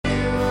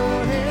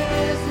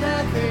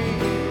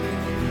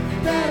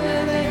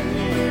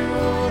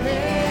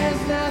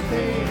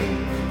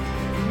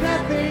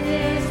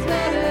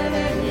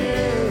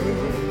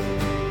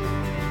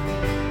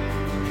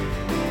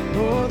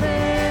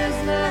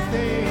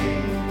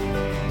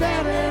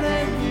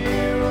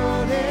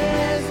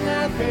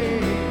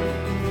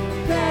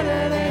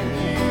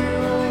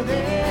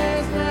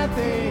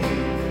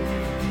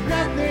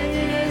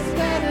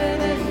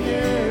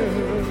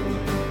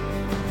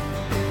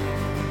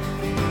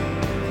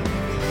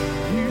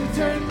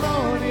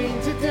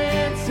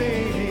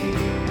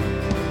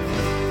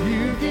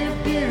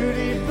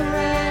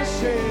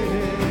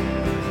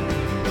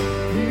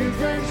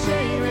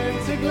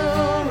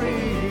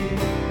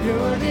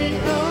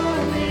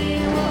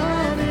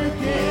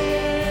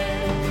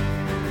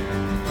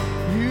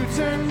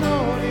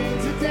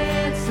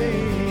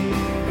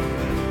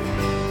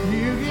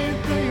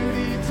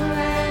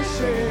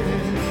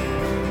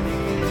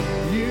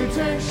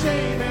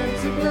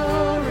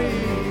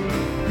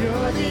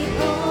You're the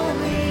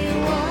only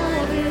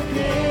one who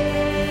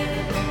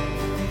can.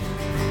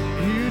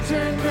 You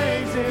turn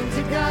graves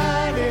into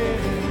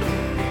gardens.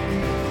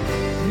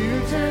 You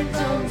turn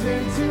stones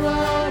into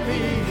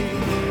armies.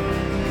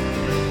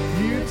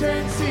 You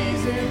turn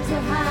seas into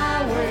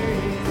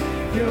highways.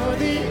 You're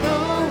the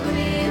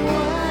only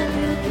one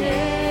who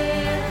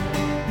can.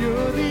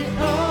 You're the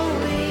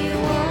only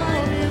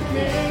one who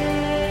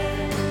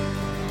can.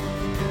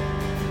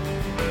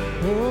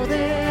 Oh,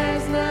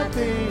 there's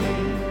nothing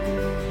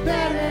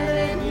better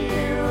than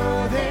you.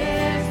 Oh,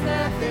 there's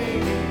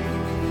nothing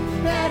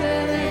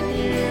better than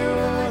you.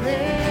 Oh,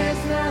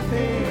 there's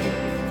nothing.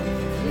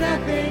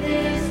 Nothing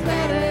is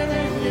better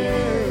than you.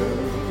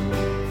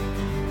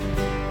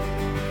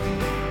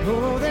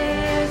 Oh,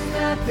 there's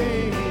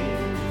nothing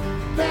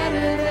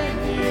better than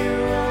you.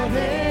 Oh,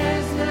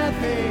 there's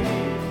nothing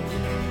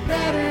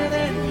better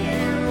than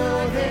you.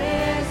 Oh,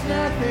 there's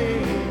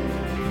nothing.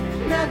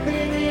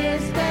 Nothing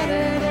is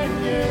better than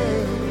you.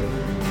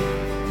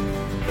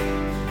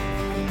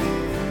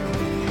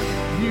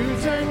 You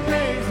turn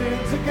graves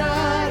into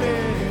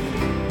gardens.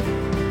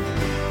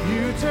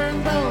 You turn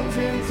bones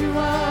into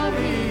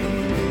armies.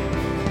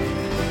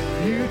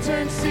 You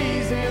turn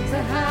seas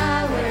into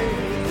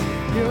highways.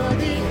 You're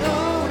the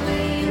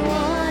only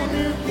one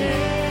who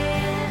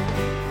can.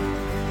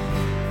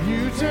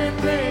 You turn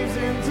graves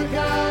into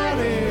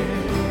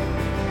gardens.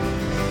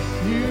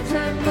 You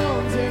turn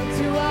bones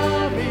into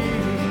armies.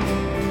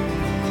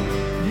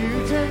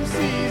 You turn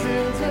seas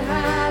into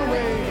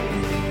highways.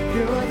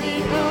 You're the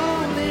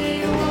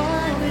only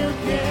one who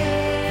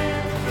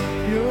can.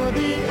 You're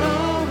the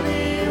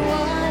only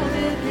one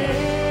who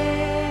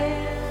can.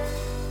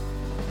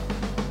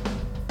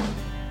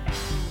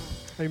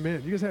 Amen.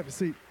 You guys have a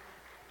seat.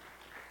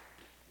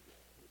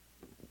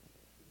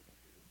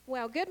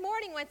 Well, good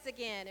morning once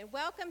again, and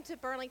welcome to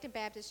Burlington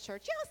Baptist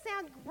Church. Y'all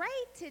sound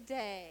great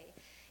today.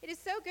 It is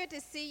so good to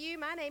see you.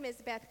 My name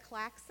is Beth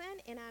Claxon,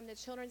 and I'm the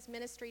Children's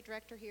Ministry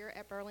Director here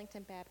at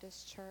Burlington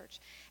Baptist Church.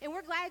 And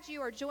we're glad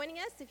you are joining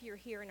us if you're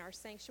here in our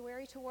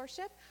sanctuary to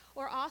worship,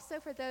 or also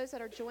for those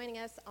that are joining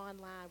us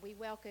online. We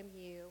welcome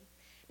you.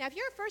 Now, if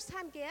you're a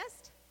first-time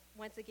guest,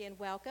 once again,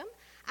 welcome.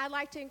 I'd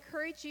like to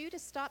encourage you to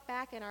stop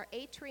back in our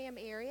atrium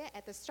area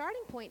at the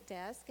starting point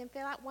desk and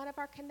fill out one of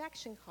our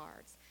connection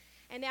cards.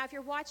 And now if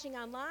you're watching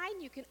online,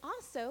 you can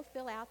also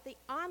fill out the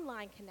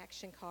online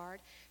connection card.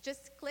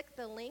 Just click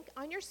the link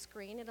on your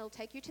screen, and it'll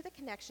take you to the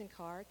connection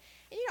card.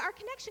 And you know, our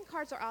connection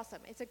cards are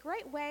awesome. It's a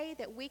great way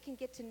that we can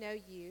get to know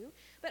you,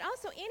 but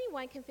also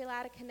anyone can fill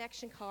out a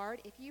connection card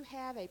if you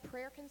have a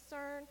prayer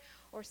concern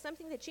or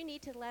something that you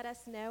need to let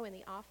us know in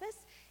the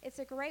office. It's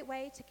a great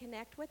way to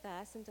connect with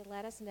us and to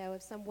let us know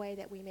of some way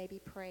that we may be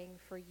praying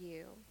for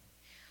you.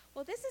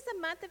 Well, this is the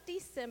month of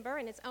December,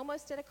 and it's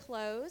almost at a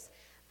close.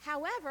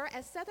 However,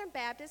 as Southern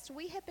Baptists,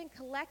 we have been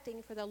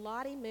collecting for the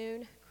Lottie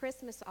Moon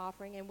Christmas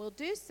offering, and we'll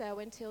do so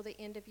until the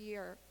end of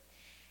year.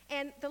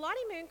 And the Lottie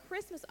Moon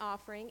Christmas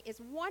offering is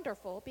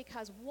wonderful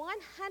because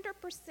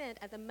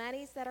 100% of the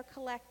monies that are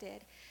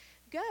collected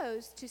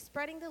goes to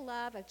spreading the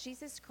love of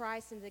Jesus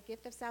Christ and the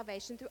gift of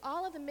salvation through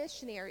all of the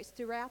missionaries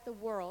throughout the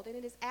world, and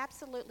it is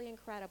absolutely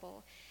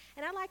incredible.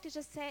 And I'd like to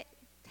just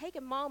take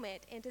a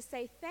moment and to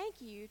say thank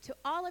you to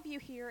all of you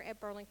here at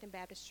Burlington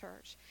Baptist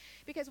Church,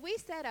 because we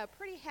set a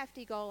pretty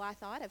hefty goal, I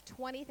thought, of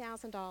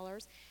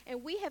 $20,000,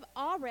 and we have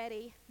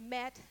already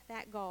met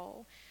that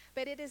goal.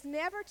 But it is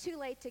never too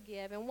late to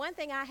give, and one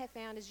thing I have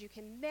found is you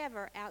can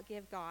never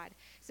outgive God.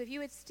 So if you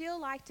would still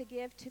like to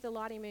give to the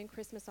Lottie Moon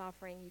Christmas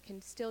offering, you can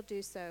still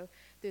do so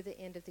through the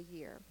end of the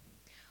year.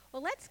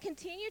 Well, let's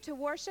continue to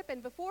worship,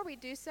 and before we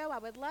do so, I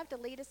would love to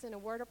lead us in a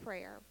word of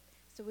prayer.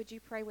 So would you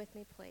pray with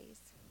me, please?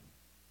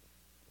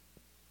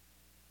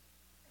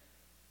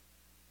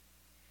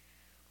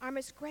 Our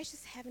most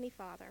gracious Heavenly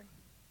Father,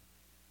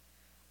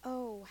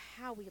 oh,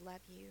 how we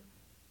love you.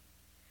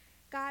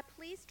 God,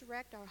 please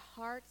direct our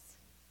hearts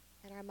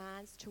and our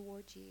minds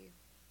toward you.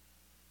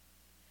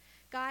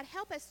 God,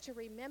 help us to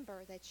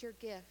remember that your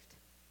gift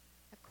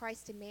of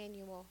Christ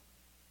Emmanuel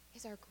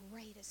is our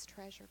greatest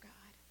treasure, God.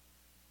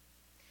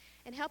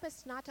 And help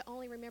us not to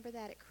only remember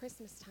that at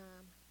Christmas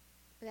time,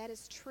 but that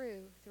is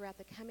true throughout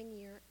the coming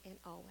year and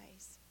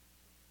always.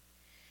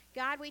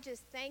 God, we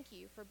just thank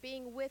you for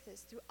being with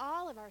us through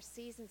all of our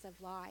seasons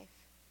of life,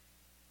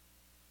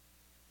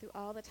 through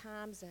all the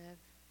times of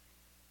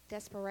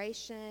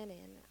desperation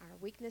and our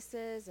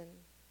weaknesses. And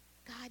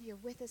God, you're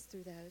with us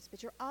through those,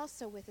 but you're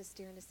also with us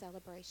during the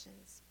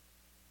celebrations,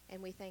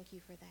 and we thank you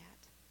for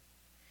that.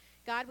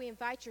 God, we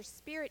invite your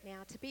Spirit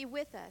now to be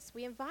with us.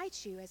 We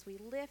invite you as we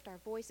lift our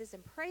voices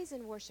in praise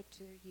and worship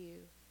to you.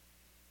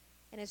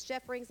 And as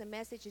Jeff brings a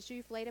message as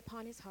you've laid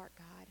upon his heart,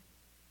 God,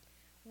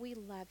 we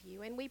love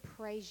you and we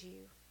praise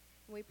you.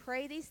 And we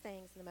pray these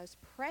things in the most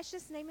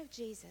precious name of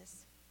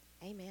Jesus.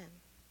 Amen.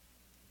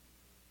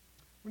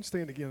 Would you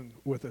stand again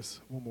with us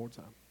one more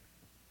time?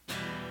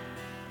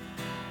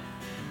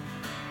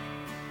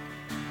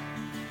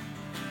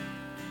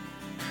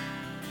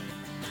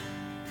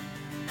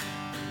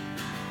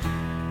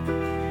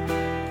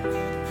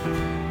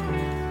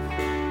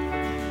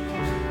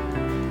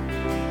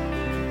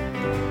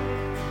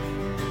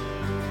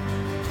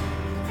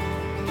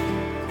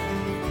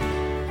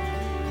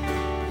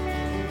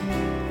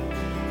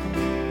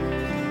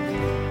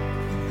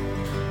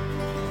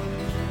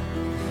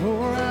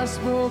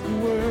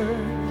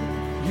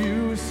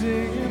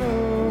 singing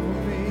over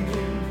me.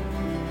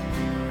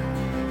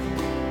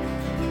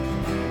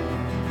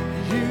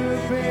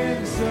 You've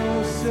been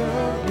so, so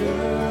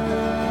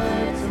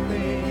good to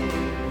me.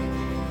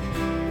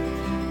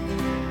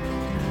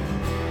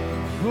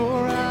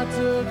 Before I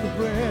took a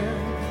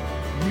breath,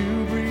 you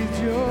breathed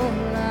your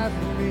life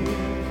in me.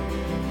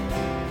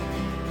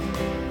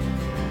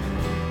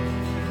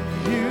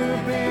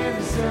 You've been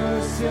so,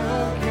 so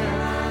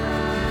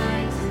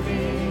kind to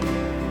me.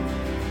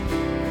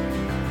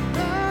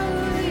 Oh,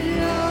 the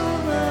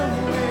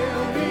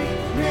overwhelming,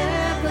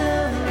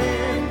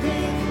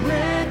 never-ending,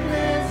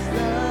 reckless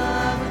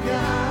love of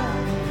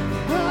God.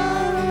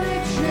 Oh,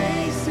 it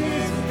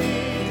chases me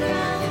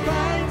down,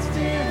 fights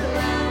till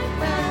I'm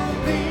found,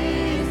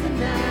 leaves the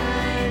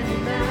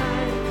 99.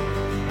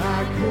 I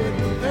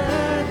couldn't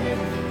earn it,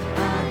 I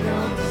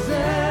don't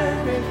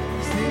deserve it,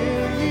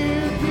 still you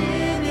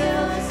give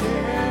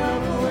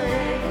yourself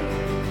away.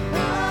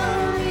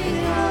 Oh, the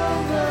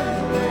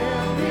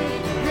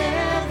overwhelming,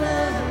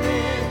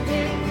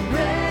 never-ending,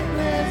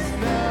 reckless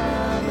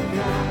love of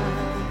God.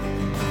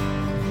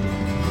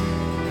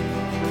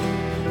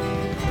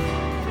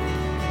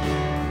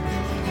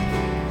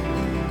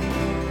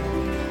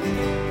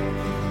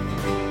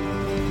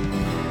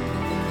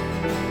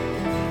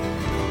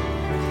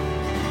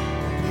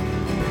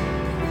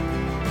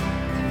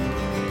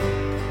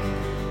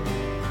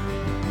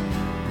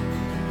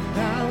 I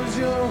was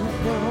your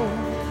foe,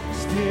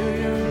 still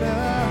your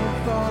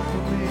love fought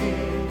for me.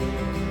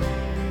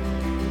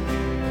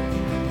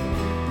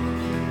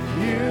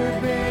 You've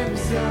been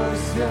so,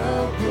 so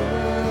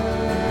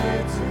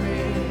good to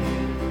me.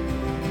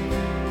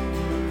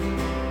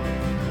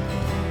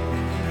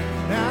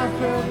 And I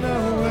felt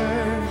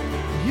nowhere,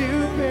 you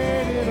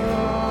paid it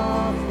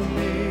all for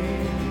me.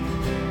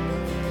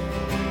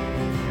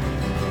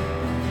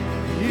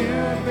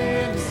 You've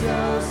been so,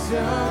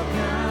 so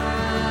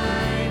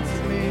kind to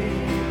me.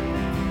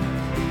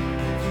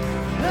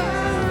 Oh,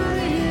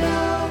 the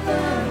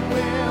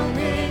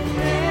overwhelming,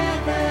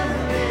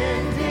 never-ending,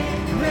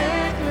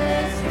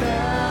 reckless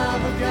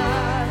love of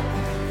God.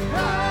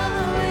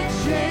 Oh, it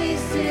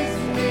chases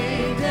me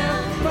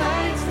down,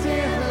 fights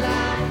till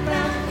I'm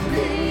found,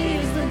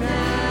 leaves the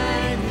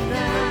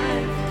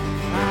 99.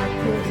 I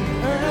couldn't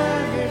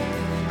earn it,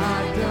 I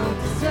don't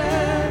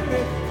deserve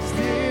it,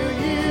 still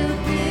you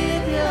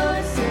give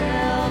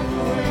yourself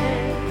away.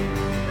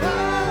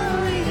 Oh,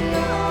 the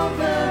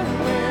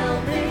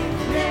overwhelming,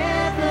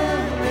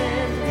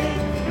 never-ending,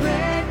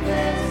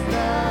 reckless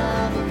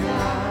love of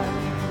God.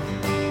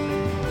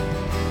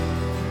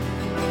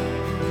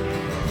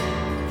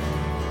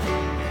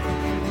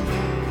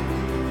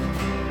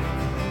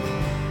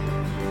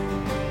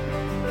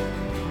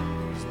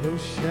 There's no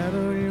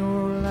shadow you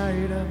won't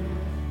light up,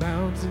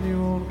 mountain you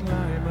won't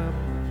climb up,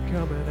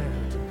 coming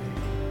after me.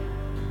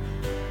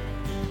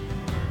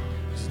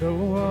 There's no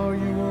wall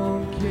you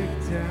won't kick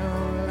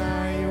down,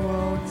 lie you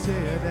won't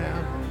tear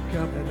down,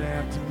 coming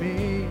after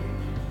me.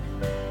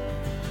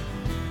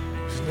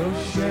 There's no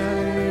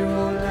shadow you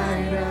won't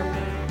light up,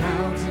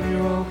 mountain you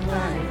won't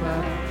climb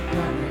up,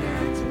 coming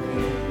after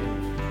me.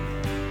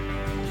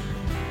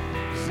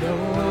 There's no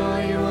wall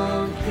you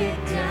won't kick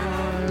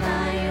down,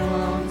 lie you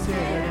won't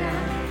tear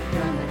down,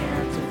 coming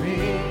after me.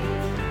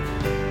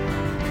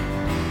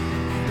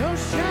 No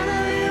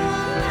shadow you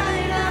won't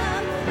light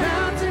up,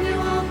 mountain you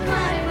won't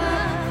climb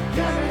up,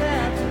 coming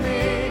after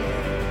me.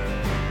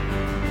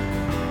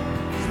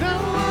 There's no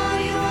wall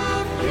you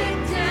won't kick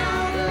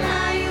down,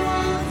 lie you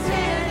won't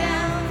tear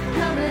down,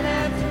 coming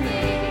after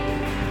me.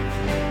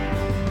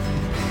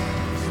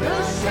 There's no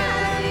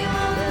shadow you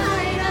won't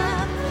light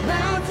up,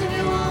 mountain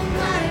you won't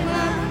climb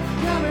up,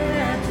 coming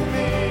after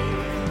me.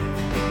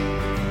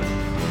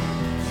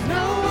 There's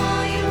no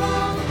wall you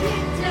won't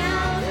kick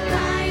down,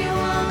 lie you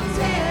won't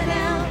tear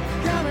down,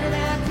 coming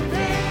after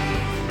me.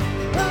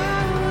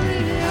 Oh,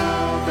 the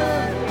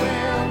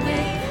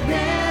overwhelming,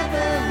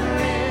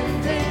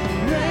 never-ending,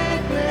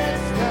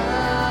 reckless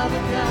love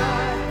of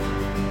God.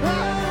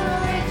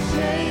 Oh, it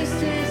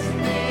chases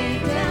me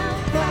down,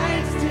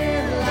 fights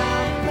till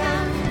I'm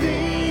found,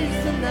 leaves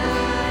the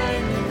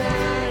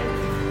 99.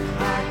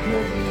 I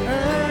couldn't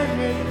earn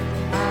it,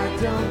 I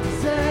don't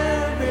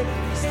deserve it,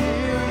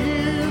 still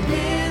you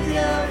give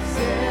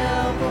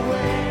yourself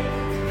away.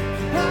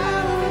 Oh,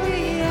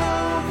 the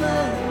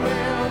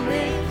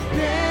overwhelming,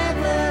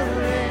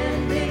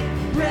 never-ending,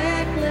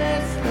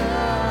 reckless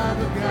love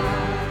of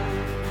God.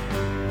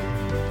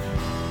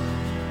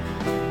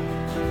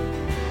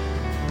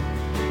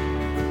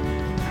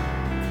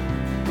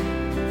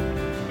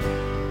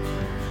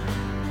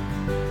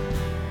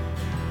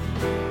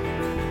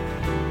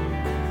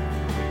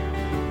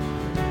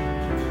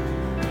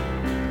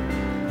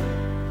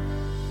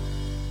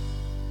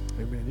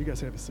 Amen. You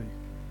guys have a seat.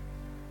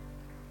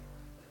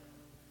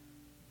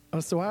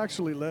 So I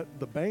actually let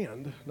the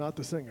band, not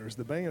the singers,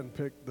 the band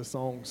pick the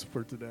songs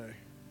for today,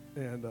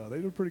 and they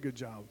did a pretty good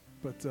job.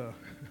 But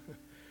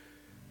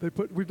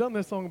we've done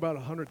this song about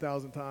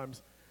 100,000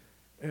 times,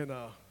 and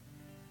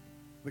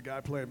the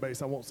guy playing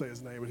bass, I won't say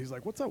his name, but he's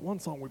like, what's that one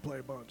song we play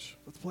a bunch?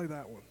 Let's play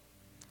that one.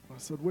 I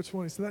said, which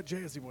one? He said, that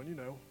jazzy one, you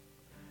know.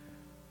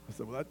 I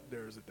said, well, that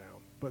narrows it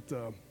down. But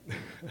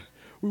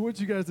we want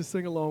you guys to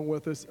sing along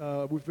with us.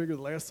 We figured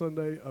the last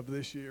Sunday of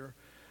this year,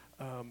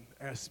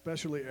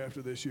 especially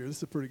after this year, this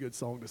is a pretty good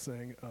song to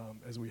sing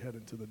as we head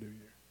into the new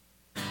year.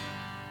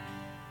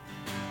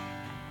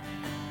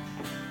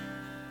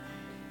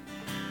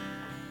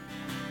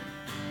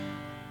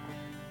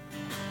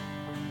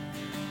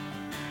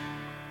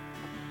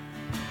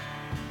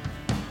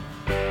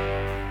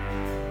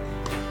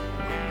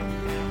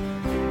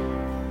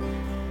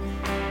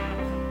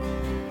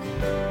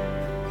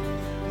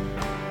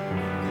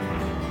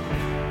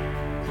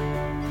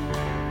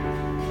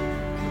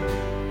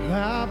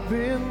 I've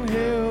been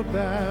held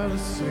by the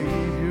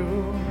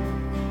Savior.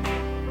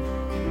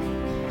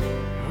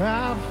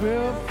 I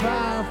felt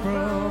fire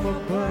from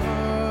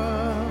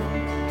above.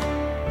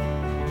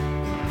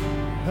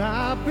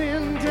 I've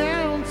been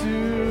down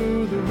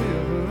to the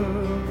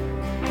river.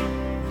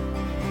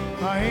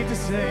 I hate to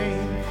say,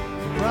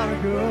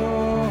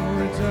 prodigal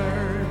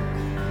return.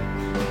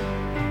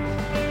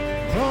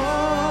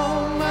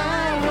 All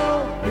my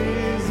hope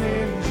is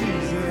in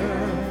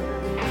Jesus.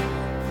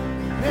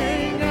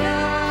 Thank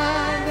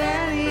God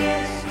that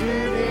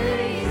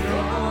yesterday's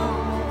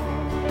gone.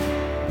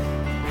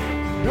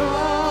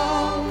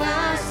 All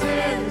my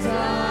sins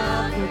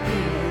are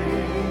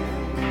forgiven.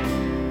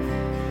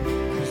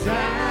 'Cause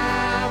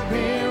I've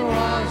been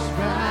washed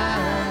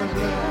by the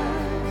blood.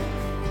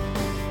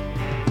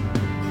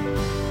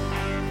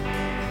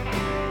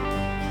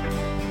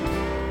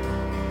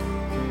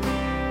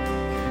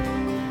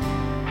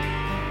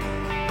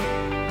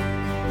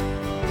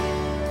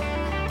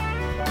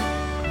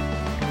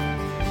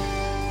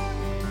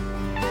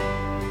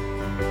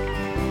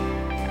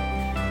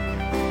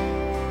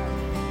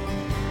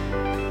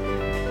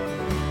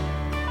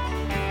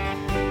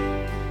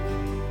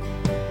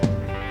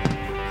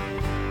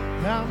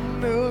 I'm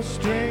no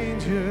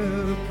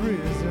stranger to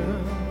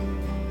prison.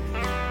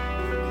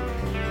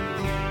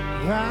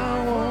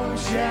 I want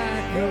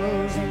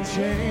shackles and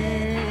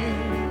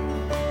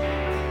chains.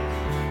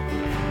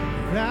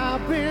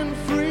 I've been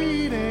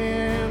freed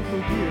and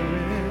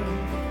forgiven,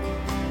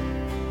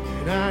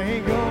 and I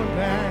ain't going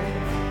back.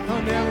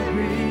 I'll never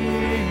be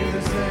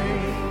the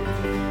same.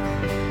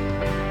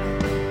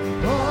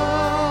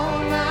 All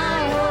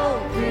my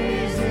hope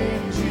is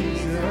in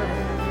Jesus.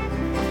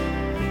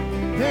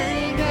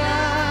 Thank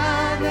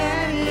God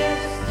that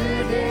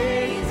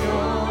yesterday's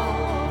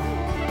gone.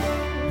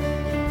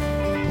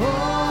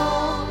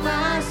 All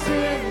my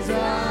sins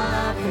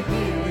are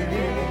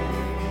forgiven.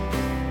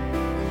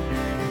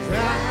 'Cause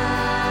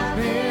I've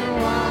been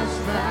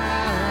washed by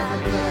the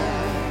blood.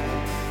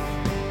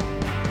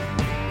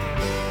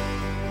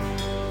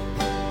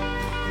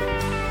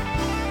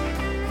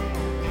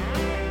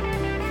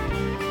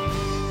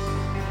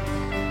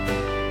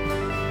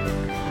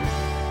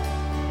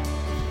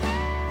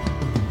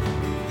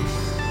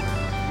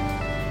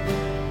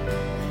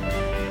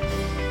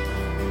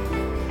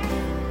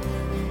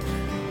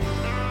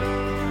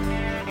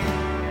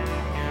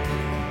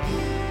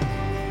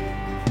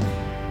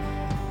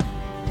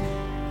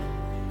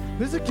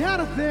 There's the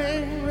kind of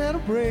thing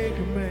that'll break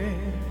a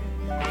man,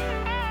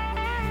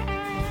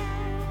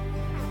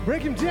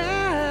 break him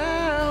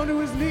down to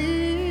his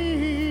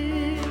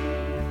knees.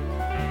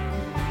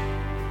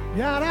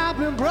 God, I've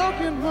been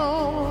broken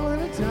more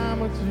than a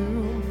time or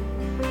two.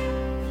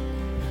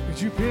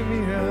 But you pick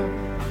me up,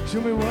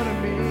 show me what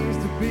it means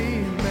to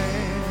be a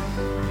man.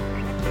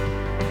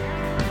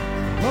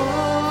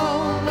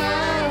 All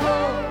my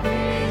hope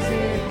is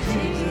in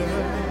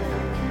Jesus.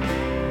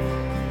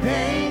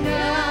 Thank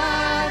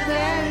God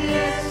that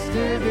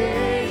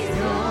yesterday's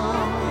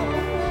gone.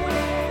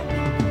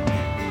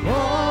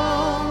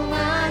 All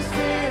my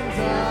sins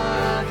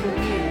are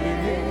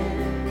forgiven.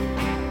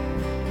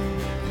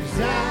 'Cause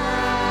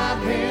I've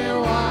been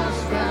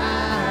washed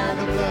by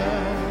the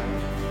blood.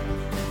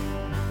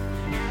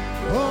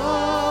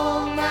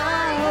 All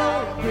my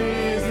hope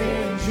is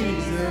in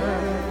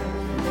Jesus.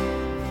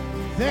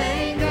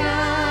 Thank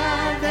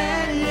God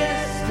that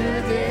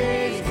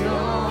yesterday's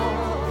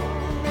gone.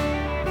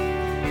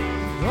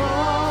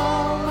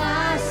 All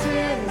my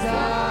sins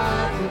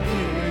are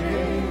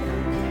forgiven.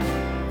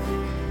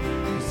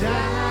 'Cause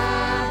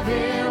I've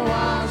been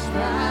washed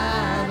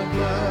by the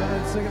blood.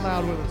 Sing it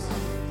loud with us.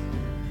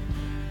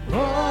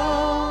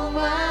 All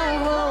my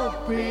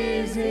hope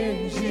is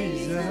in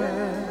Jesus.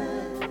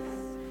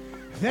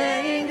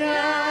 Thank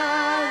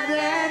God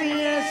that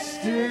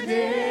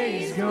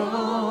yesterday's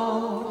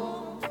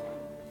gone.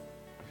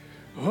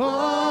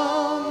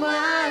 All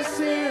my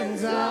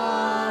sins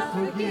are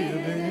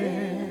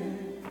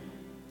forgiven.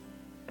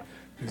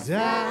 'Cause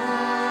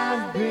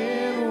I've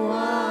been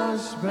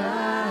washed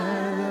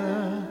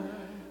by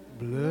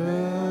the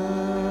blood.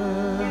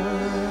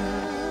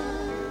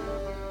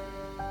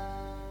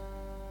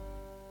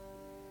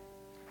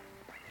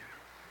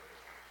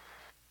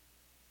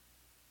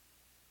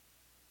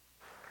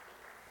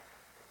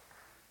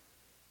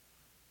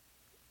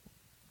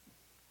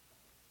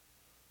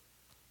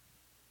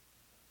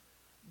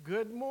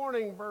 Good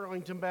morning,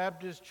 Burlington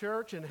Baptist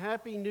Church, and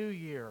Happy New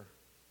Year.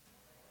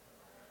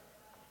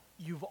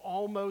 You've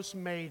almost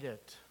made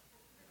it.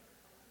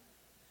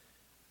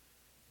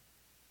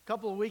 A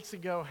couple of weeks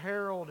ago,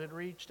 Harold had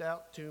reached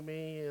out to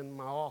me in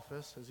my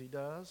office, as he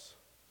does.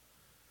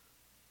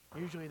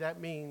 Usually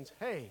that means,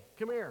 hey,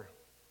 come here.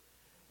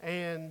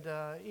 And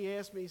he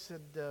asked me, he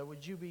said,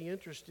 would you be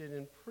interested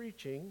in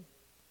preaching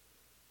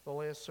the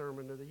last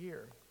sermon of the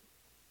year?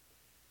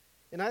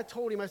 And I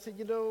told him, I said,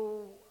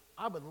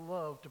 I would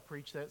love to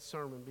preach that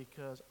sermon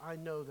because I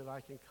know that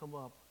I can come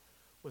up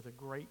with a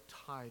great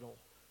title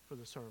for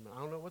the sermon. I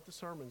don't know what the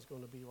sermon's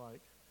going to be like,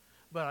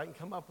 but I can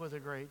come up with a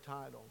great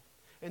title.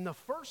 And the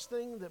first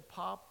thing that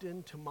popped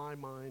into my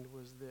mind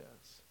was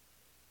this: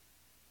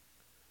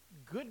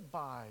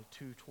 Goodbye,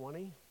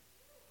 220,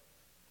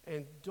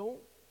 and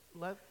don't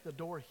let the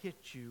door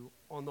hit you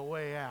on the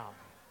way out.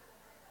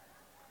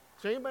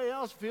 So anybody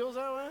else feels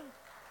that way?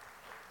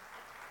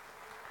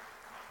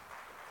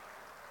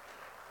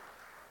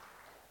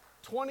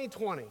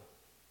 "2020,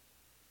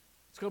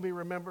 it's going to be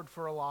remembered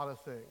for a lot of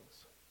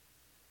things.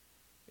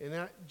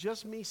 And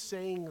just me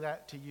saying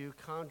that to you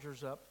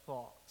conjures up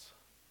thoughts.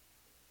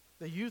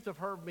 The youth have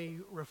heard me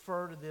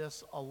refer to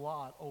this a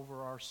lot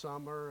over our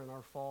summer and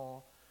our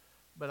fall,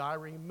 but I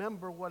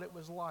remember what it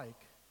was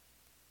like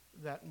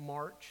that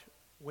March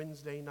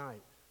Wednesday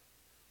night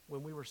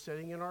when we were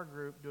sitting in our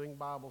group doing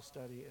Bible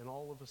study, and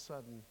all of a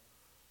sudden,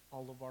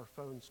 all of our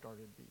phones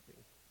started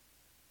beeping.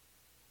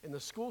 And the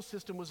school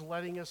system was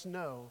letting us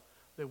know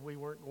that we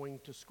weren't going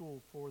to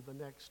school for the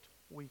next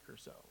week or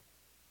so.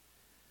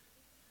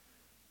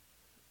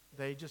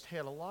 They just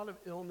had a lot of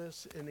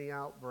illness in the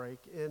outbreak,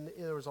 and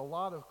there was a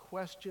lot of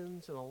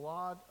questions and a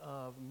lot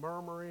of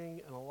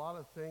murmuring and a lot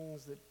of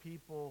things that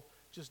people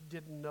just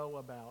didn't know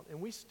about, and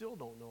we still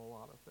don't know a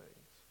lot of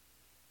things.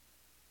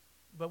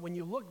 But when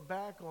you look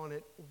back on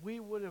it, we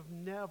would have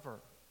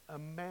never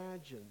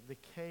imagined the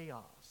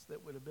chaos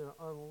that would have been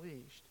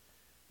unleashed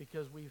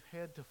because we've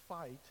had to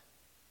fight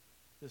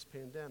this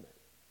pandemic.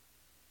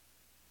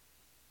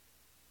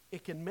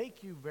 It can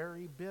make you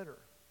very bitter,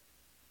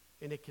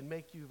 and it can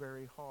make you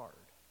very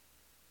hard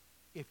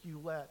if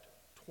you let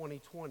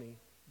 2020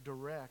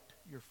 direct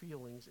your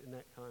feelings in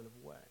that kind of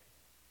way.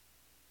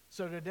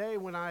 So today,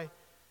 when I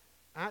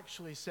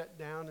actually sat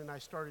down and I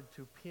started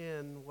to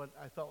pen what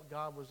I felt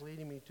God was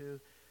leading me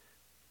to,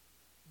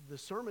 the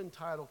sermon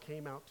title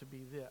came out to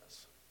be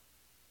this: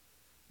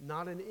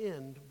 not an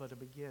end, but a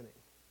beginning.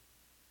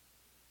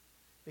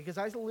 Because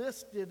I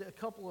listed a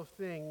couple of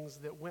things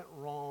that went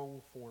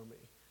wrong for me.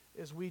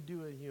 As we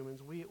do as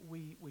humans, we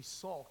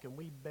sulk and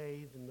we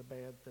bathe in the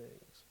bad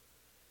things.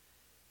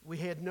 We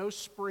had no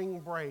spring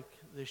break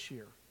this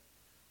year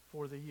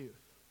for the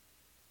youth.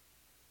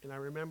 And I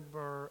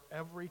remember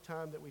every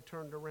time that we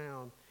turned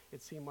around,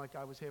 it seemed like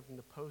I was having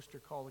to post or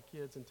call the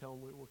kids and tell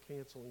them we were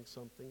canceling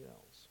something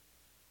else.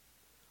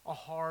 A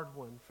hard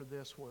one for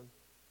this one.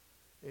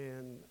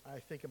 And I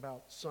think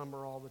about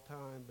summer all the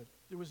time, but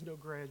there was no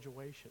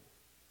graduation.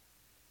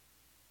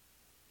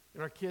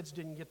 And our kids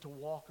didn't get to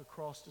walk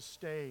across the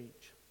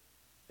stage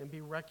and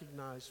be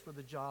recognized for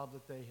the job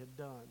that they had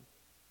done.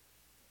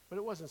 But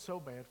it wasn't so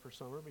bad for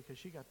Summer because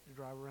she got to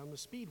drive around the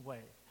Speedway,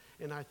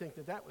 and I think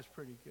that was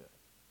pretty good.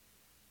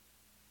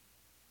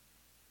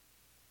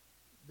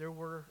 There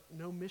were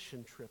no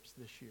mission trips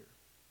this year.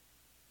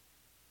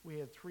 We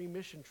had 3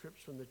 mission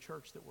trips from the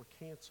church that were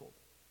canceled.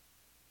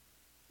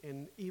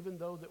 And even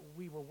though that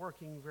we were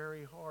working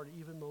very hard,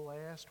 even the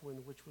last one,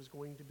 which was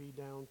going to be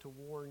down to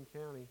Warren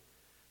County,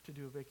 to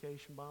do a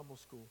vacation Bible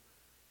school,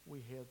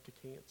 we had to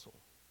cancel.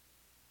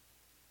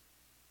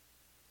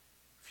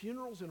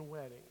 Funerals and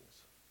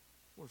weddings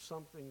were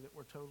something that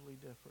were totally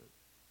different.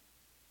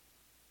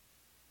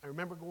 I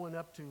remember going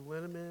up to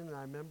Linneman, and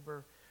I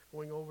remember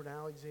going over to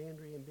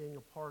Alexandria and being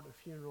a part of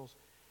funerals,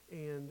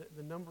 and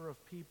the number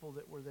of people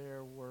that were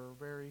there were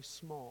very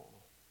small.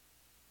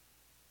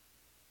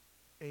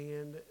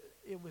 And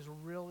it was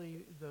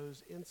really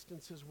those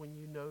instances when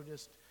you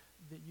noticed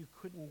that you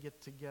couldn't get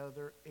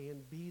together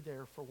and be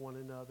there for one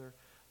another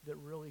that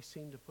really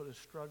seemed to put a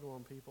struggle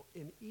on people.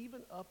 And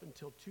even up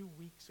until 2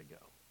 weeks ago,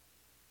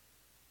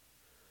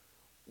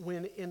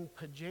 when in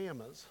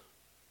pajamas,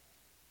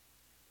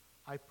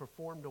 I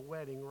performed a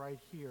wedding right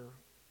here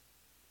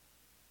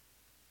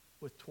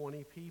with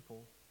 20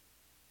 people,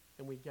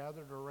 and we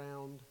gathered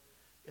around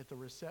at the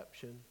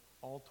reception,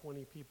 all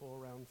 20 people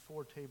around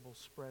 4 tables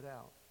spread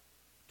out.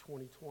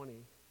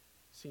 2020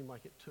 seemed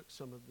like it took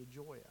some of the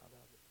joy out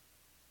of it.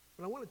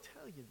 But I want to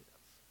tell you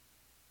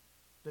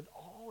this, that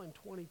all in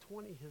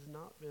 2020 has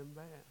not been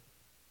bad.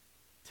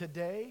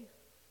 Today,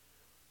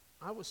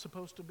 I was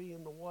supposed to be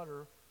in the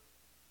water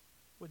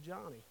with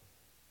Johnny,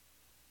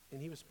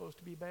 and he was supposed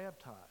to be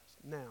baptized.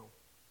 Now,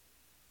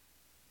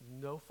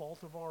 no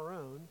fault of our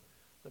own,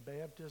 the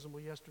baptismal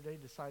yesterday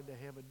decided to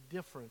have a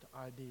different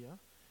idea,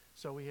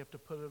 so we have to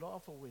put it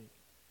off a week.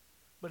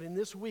 But in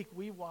this week,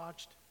 we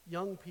watched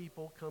young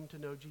people come to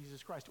know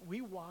Jesus Christ.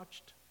 We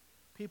watched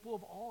people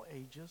of all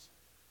ages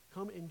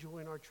come and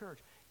join our church.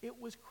 it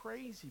was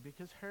crazy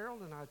because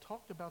Harold and I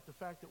talked about the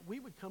fact that we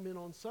would come in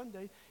on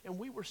Sunday and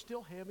we were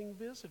still having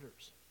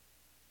visitors.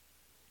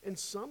 And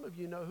some of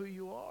you know who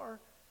you are.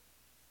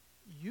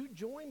 You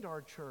joined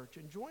our church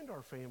and joined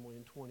our family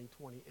in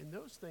 2020, and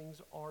those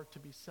things are to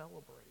be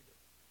celebrated.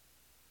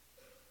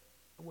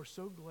 And we're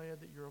so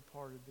glad that you're a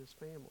part of this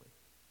family.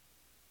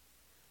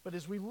 But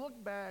as we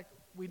look back,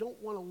 we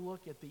don't want to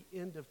look at the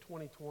end of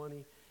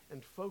 2020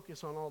 and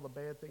focus on all the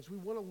bad things. We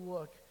want to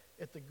look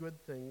at the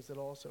good things that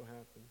also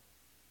happened.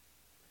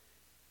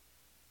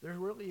 There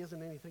really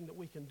isn't anything that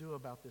we can do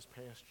about this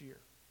past year.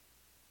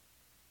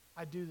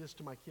 I do this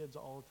to my kids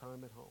all the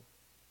time at home.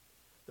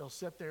 They'll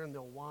sit there and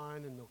they'll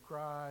whine and they'll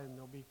cry and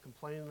they'll be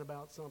complaining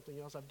about something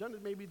else. I've done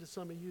it maybe to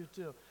some of you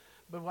too.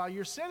 But while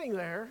you're sitting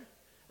there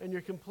and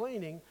you're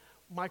complaining,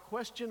 my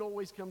question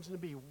always comes to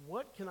be,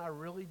 what can I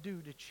really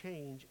do to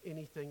change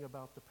anything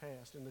about the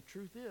past? And the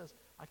truth is,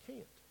 I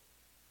can't.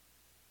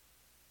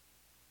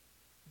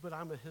 But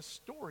I'm a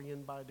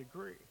historian by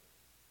degree.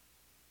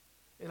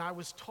 And I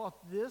was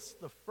taught this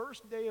the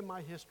first day of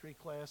my history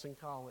class in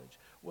college,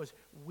 was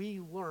we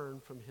learn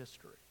from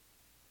history.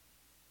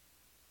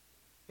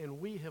 And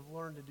we have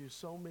learned to do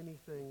so many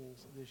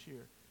things this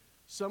year.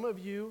 Some of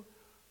you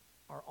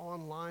are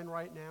online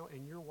right now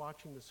and you're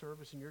watching the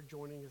service and you're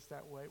joining us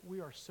that way.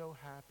 We are so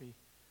happy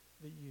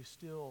that you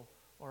still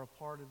are a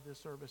part of this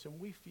service. And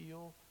we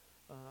feel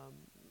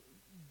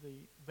the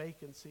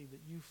vacancy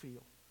that you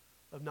feel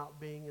of not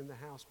being in the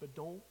house. But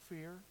don't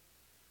fear,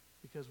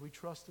 because we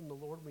trust in the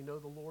Lord. We know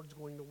the Lord's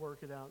going to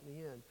work it out in the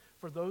end.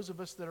 For those of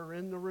us that are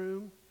in the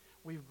room,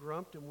 we've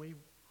grumped and we've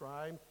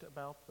griped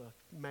about the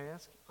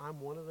mask. I'm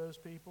one of those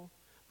people.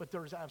 But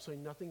there's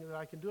absolutely nothing that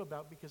I can do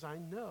about it, because I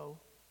know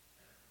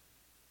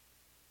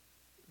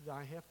that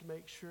I have to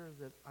make sure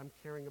that I'm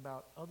caring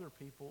about other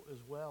people as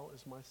well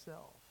as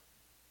myself.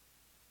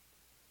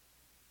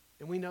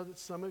 And we know that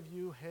some of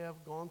you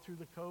have gone through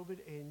the COVID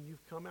and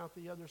you've come out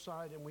the other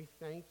side, and we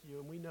thank you.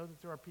 And we know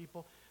that there are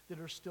people that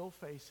are still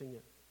facing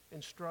it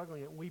and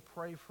struggling, and we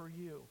pray for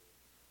you.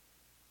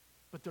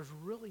 But there's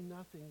really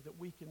nothing that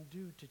we can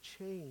do to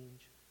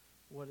change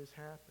what has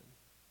happened.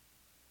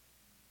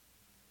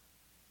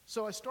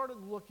 So I started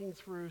looking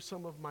through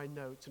some of my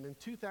notes, and in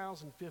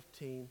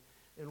 2015,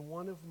 in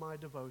one of my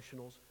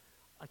devotionals,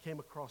 I came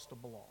across a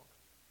blog.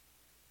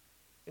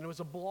 And it was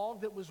a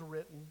blog that was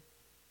written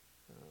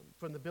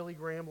from the Billy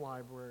Graham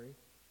Library,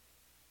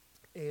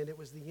 and it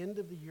was the end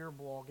of the year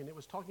blog, and it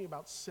was talking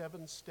about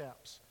 7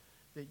 steps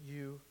that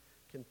you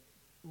can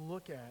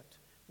look at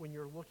when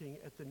you're looking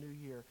at the new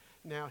year.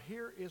 Now,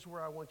 here is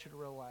where I want you to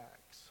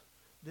relax.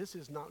 This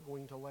is not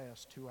going to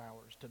last 2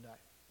 hours today.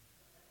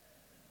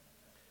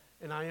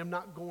 And I am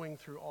not going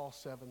through all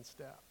 7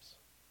 steps.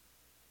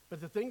 But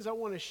the things I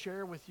want to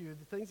share with you,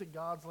 the things that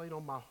God's laid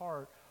on my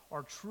heart,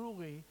 are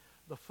truly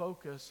the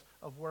focus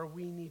of where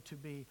we need to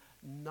be,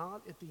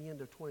 not at the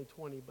end of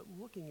 2020, but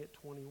looking at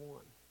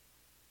 21.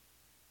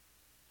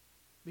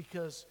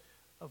 Because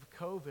of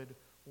COVID,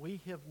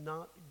 we have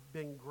not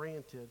been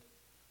granted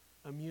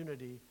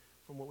immunity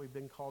from what we've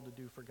been called to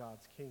do for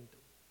God's kingdom.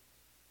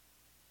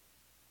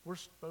 We're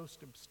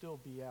supposed to still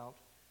be out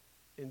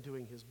and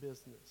doing his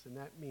business, and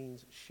that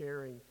means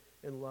sharing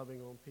and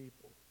loving on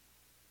people.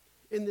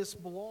 In this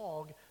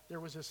blog,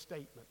 there was a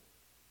statement,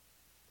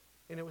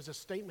 and it was a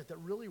statement that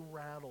really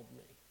rattled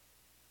me.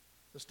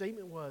 The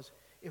statement was,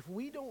 if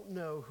we don't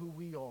know who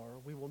we are,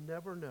 we will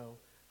never know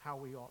how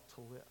we ought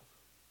to live.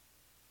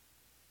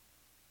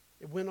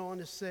 It went on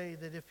to say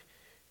that if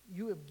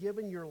you have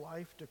given your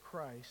life to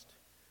Christ,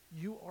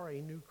 you are a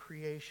new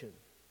creation.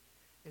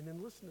 And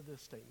then listen to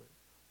this statement,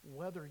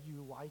 whether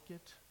you like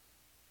it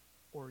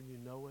or you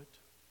know it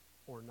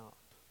or not.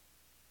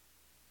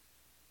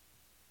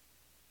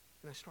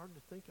 And I started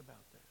to think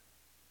about that.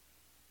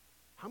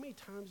 How many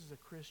times as a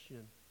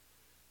Christian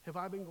have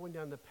I been going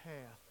down the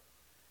path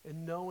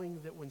and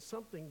knowing that when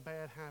something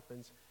bad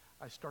happens,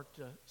 I start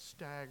to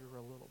stagger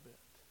a little bit?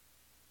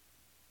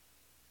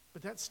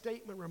 But that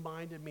statement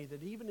reminded me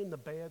that even in the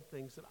bad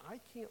things, that I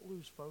can't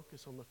lose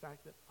focus on the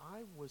fact that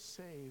I was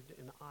saved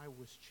and I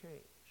was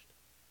changed.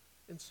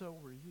 And so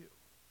were you.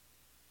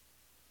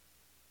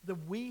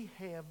 That we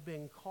have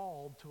been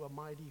called to a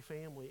mighty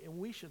family, and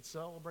we should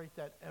celebrate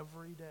that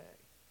every day.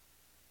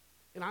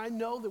 And I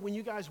know that when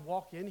you guys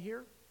walk in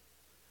here,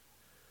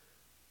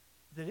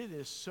 that it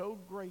is so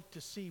great to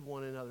see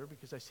one another,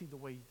 because I see the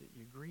way that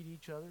you greet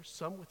each other,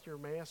 some with your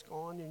mask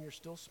on and you're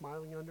still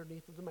smiling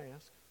underneath of the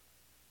mask.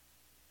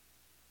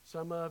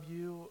 Some of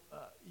you,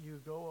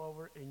 you go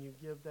over and you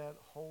give that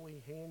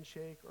holy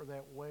handshake or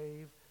that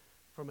wave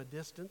from a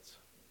distance.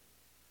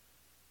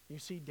 You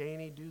see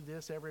Danny do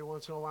this every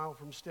once in a while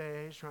from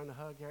stage, trying to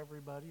hug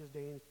everybody as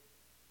Danny.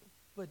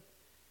 But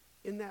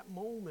in that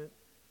moment,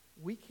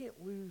 we can't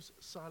lose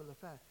sight of the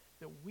fact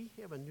that we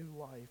have a new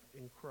life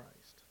in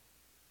Christ.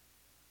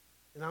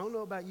 And I don't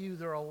know about you,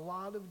 there are a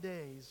lot of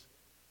days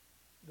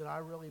that I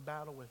really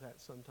battle with that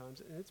sometimes,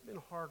 and it's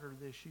been harder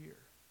this year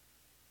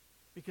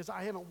because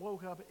I haven't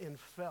woke up and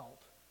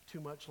felt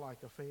too much like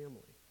a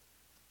family.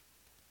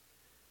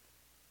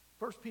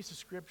 First piece of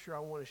scripture I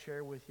want to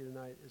share with you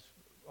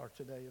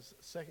today is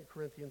 2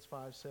 Corinthians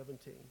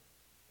 5:17.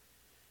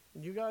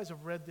 And you guys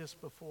have read this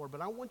before,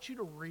 but I want you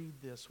to read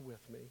this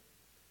with me.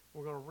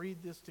 We're going to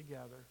read this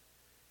together.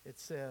 It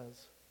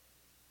says,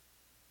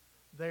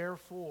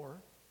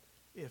 "Therefore,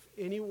 if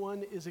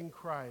anyone is in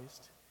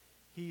Christ,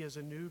 he is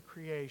a new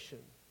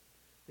creation.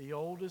 The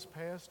old has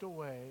passed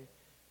away,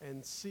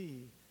 and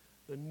see,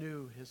 the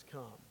new has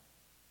come."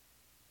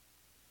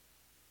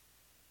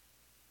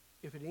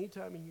 If at any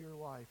time in your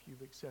life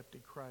you've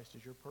accepted Christ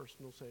as your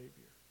personal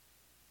Savior,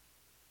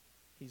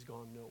 he's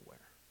gone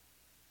nowhere.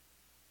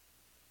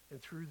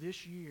 And through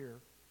this year,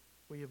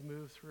 we have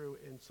moved through,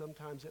 and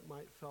sometimes it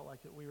might felt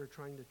like that we were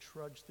trying to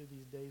trudge through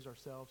these days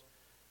ourselves,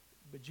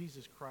 but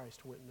Jesus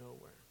Christ went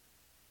nowhere.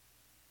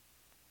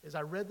 As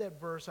I read that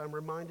verse, I'm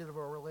reminded of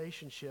our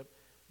relationship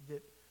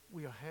that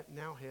we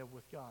now have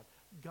with God.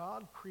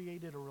 God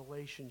created a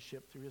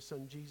relationship through his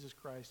son Jesus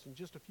Christ. And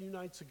just a few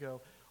nights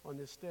ago on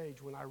this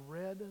stage, when I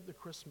read the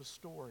Christmas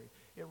story,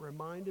 it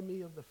reminded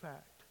me of the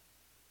fact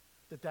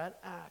that that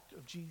act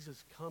of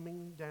Jesus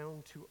coming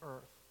down to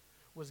earth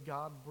was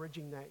God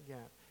bridging that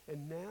gap.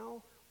 And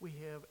now we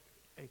have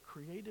a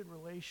created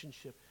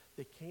relationship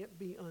that can't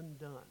be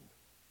undone.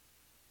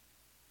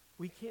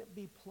 We can't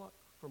be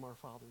plucked from our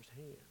Father's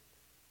hand.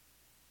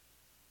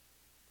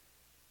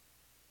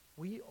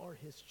 We are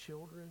his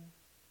children,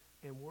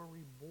 and we're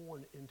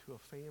reborn into a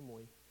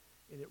family,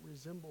 and it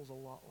resembles a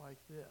lot like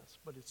this,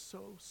 but it's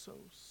so, so,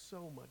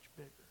 so much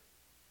bigger.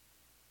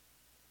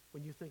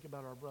 When you think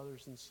about our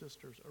brothers and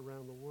sisters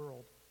around the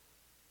world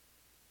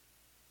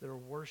that are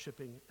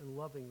worshiping and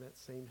loving that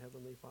same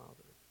Heavenly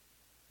Father.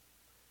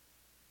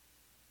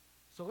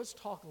 So let's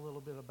talk a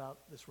little bit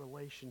about this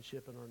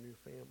relationship in our new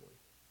family.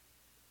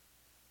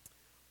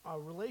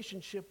 Our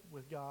relationship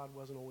with God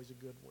wasn't always a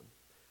good one.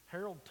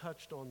 Harold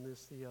touched on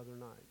this the other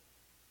night.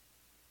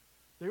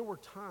 There were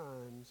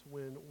times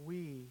when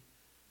we,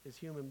 as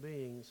human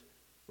beings,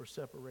 were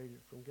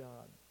separated from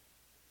God.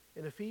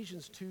 In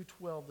Ephesians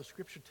 2:12, the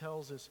scripture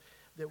tells us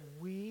that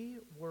we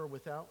were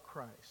without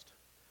Christ,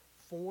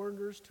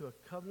 foreigners to a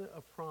covenant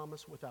of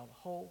promise, without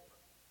hope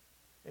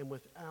and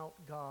without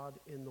God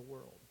in the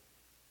world.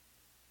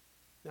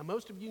 Now,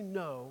 most of you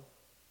know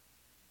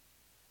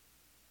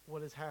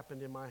what has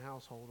happened in my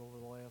household over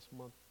the last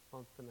month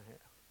and a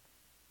half.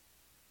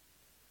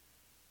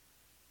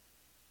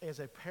 As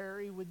a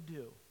Perry would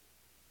do,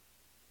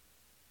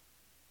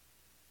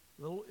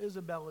 little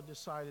Isabella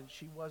decided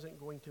she wasn't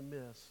going to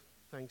miss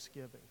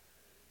Thanksgiving.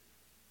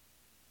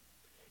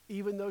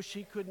 Even though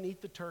she couldn't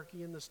eat the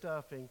turkey and the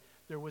stuffing,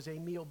 there was a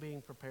meal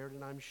being prepared,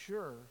 and I'm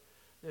sure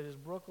that as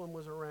Brooklyn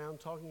was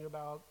around talking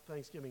about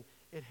Thanksgiving,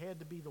 it had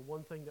to be the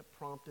one thing that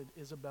prompted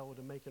Isabella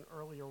to make an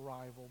early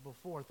arrival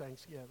before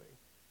Thanksgiving.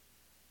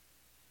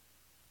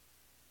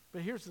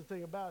 But here's the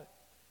thing about it.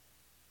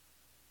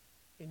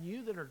 And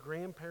you that are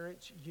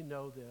grandparents, you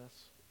know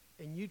this,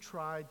 and you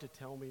tried to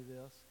tell me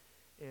this,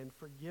 and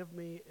forgive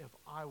me if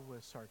I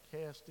was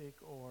sarcastic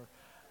or,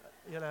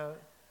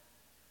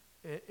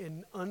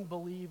 and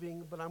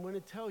unbelieving, but I'm going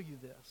to tell you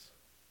this,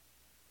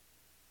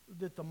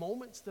 that the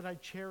moments that I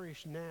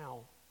cherish now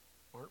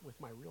aren't with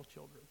my real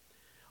children,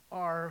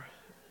 are,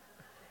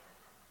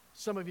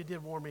 some of you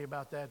did warn me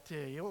about that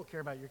too. You don't care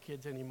about your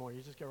kids anymore.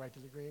 You just go right to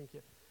the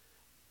grandkid.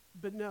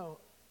 But no,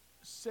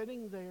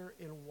 sitting there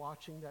and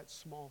watching that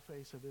small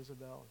face of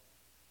Isabel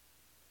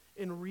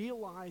and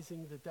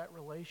realizing that that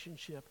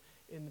relationship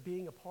and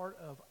being a part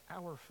of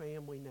our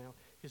family now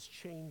has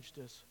changed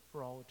us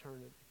for all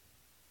eternity.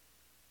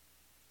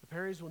 The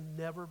Perrys will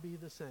never be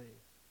the same.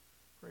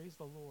 Praise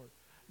the Lord.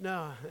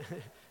 No,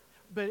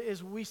 but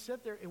as we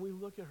sit there and we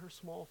look at her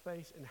small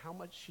face and how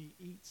much she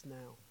eats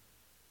now,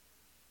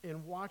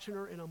 and watching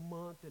her in a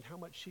month and how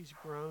much she's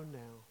grown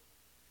now,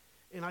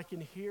 and I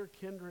can hear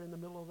Kendra in the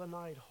middle of the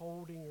night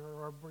holding her,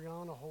 or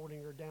Brianna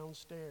holding her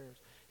downstairs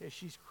as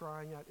she's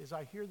crying out. As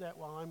I hear that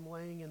while I'm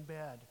laying in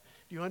bed.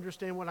 Do you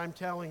understand what I'm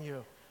telling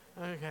you?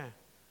 Okay.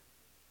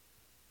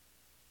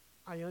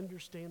 I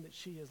understand that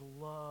she is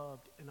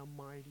loved in a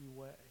mighty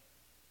way.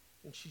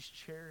 And she's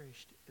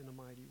cherished in a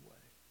mighty way.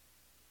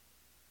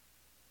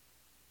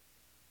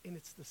 And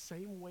it's the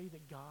same way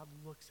that God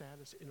looks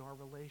at us in our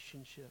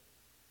relationship.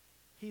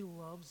 He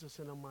loves us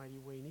in a mighty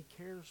way, and he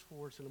cares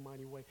for us in a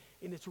mighty way.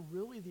 And it's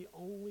really the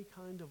only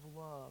kind of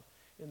love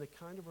and the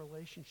kind of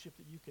relationship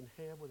that you can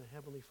have with a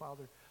Heavenly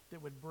Father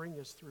that would bring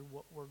us through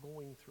what we're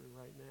going through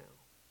right now.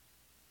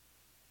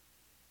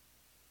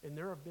 And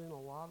there have been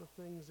a lot of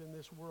things in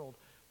this world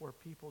where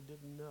people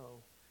didn't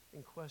know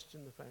and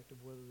questioned the fact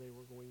of whether they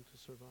were going to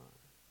survive.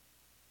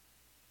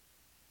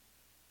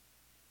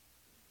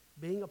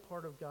 Being a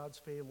part of God's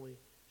family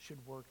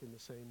should work in the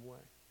same way.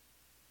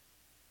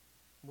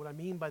 What I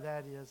mean by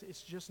that is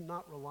it's just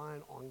not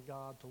relying on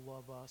God to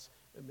love us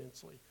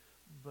immensely.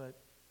 But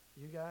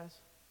you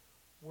guys,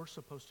 we're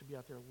supposed to be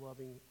out there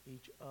loving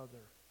each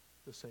other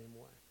the same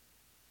way.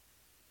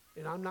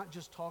 And I'm not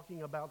just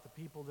talking about the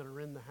people that are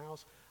in the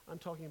house. I'm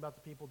talking about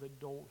the people that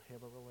don't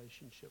have a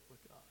relationship with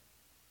God.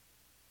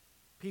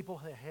 People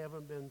that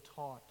haven't been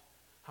taught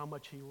how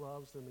much he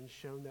loves them and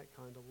shown that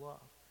kind of love.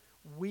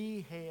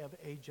 We have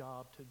a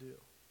job to do.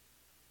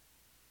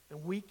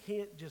 And we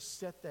can't just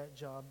set that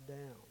job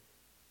down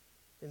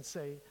and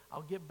say,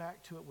 I'll get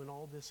back to it when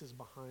all this is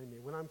behind me,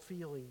 when I'm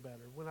feeling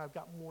better, when I've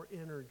got more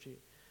energy.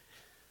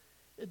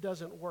 It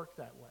doesn't work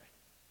that way.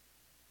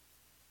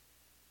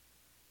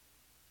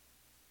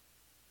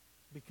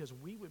 Because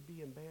we would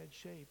be in bad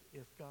shape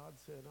if God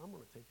said, I'm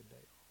going to take a day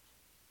off.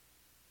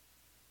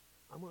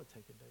 I'm going to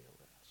take a day of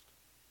rest.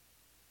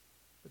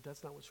 But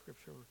that's not what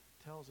Scripture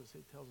tells us.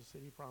 It tells us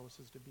that he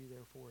promises to be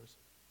there for us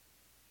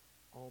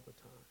all the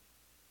time.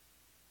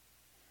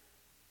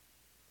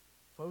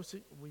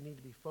 We need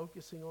to be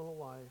focusing on a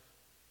life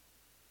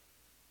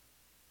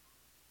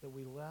that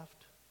we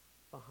left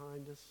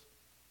behind us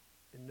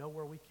and know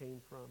where we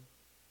came from,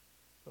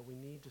 but we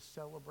need to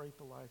celebrate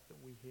the life that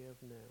we have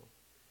now.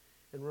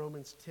 In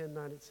Romans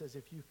 10:9 it says,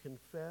 if you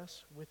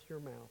confess with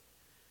your mouth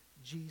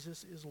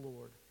Jesus is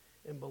Lord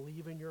and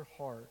believe in your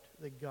heart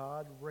that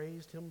God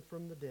raised him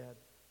from the dead,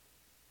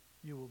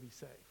 you will be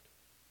saved.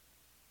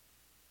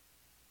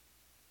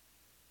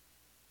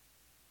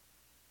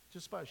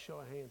 Just by a show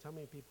of hands, how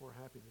many people are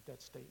happy that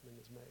that statement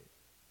is made?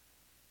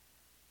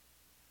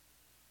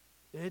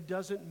 It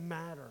doesn't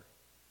matter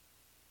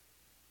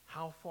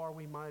how far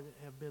we might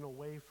have been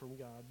away from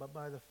God, but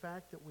by the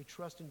fact that we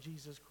trust in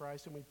Jesus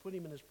Christ and we put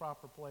him in his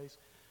proper place,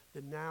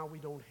 that now we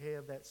don't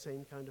have that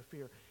same kind of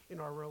fear.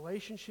 And our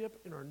relationship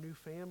in our new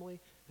family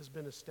has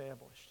been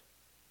established.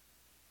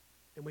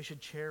 And we should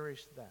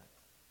cherish that.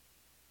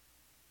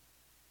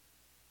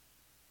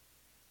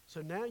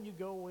 So now you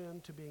go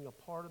into being a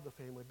part of the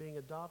family, being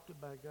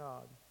adopted by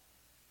God,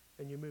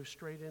 and you move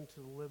straight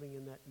into living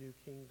in that new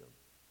kingdom.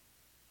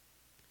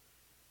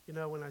 You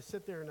know, when I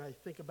sit there and I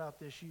think about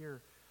this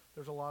year,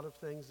 there's a lot of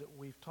things that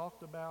we've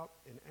talked about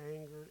and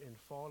angered and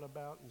fought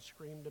about and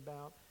screamed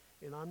about,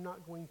 and I'm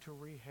not going to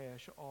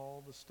rehash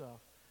all the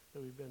stuff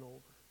that we've been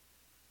over.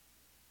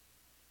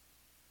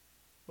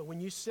 But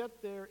when you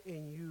sit there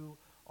and you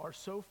are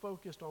so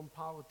focused on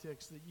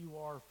politics that you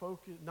are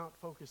not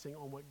focusing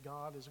on what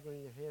God is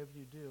going to have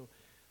you do,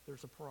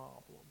 there's a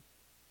problem.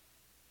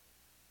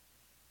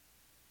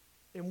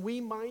 And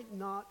we might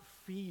not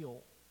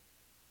feel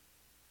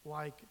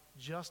like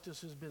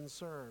justice has been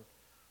served,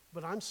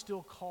 but I'm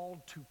still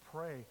called to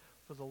pray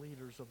for the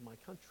leaders of my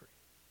country.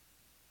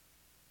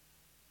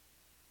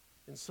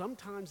 And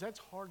sometimes that's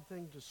a hard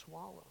thing to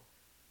swallow.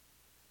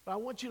 But I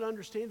want you to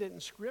understand that in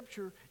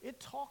Scripture, it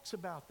talks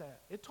about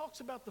that. It talks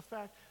about the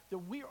fact that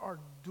we are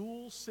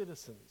dual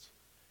citizens.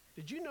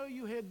 Did you know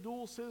you had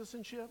dual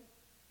citizenship?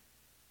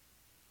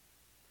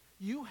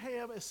 You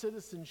have a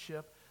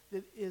citizenship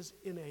that is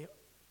in a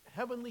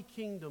heavenly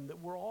kingdom that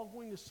we're all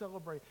going to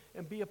celebrate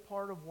and be a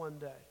part of one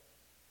day.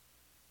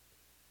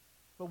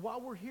 But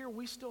while we're here,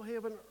 we still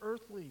have an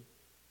earthly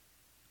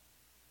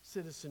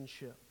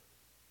citizenship.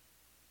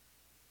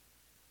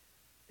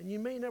 And you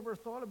may never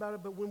have thought about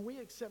it, but when we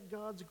accept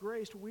God's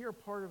grace, we are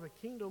part of a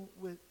kingdom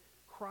with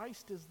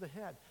Christ as the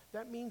head.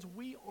 That means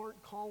we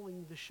aren't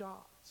calling the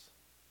shots.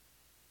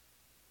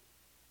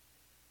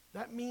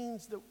 That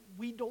means that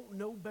we don't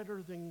know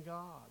better than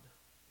God,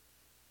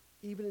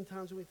 even in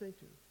times when we think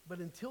to. But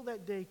until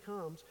that day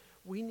comes,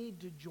 we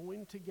need to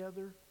join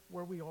together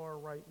where we are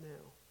right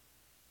now.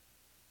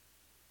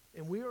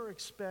 And we are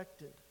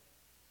expected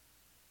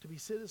to be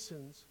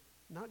citizens,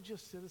 not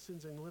just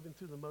citizens and living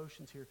through the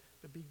motions here,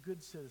 but be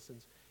good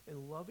citizens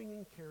and loving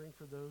and caring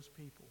for those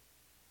people.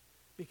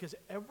 Because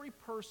every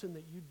person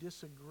that you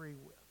disagree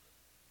with,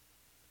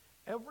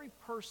 every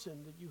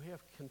person that you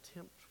have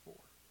contempt for,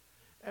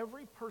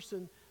 every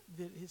person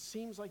that it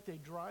seems like they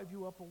drive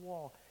you up a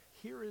wall,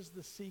 here is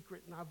the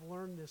secret, and I've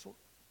learned this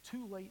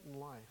too late in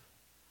life.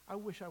 I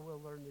wish I would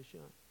have learned this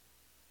young.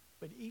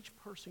 But each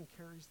person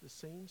carries the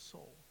same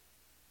soul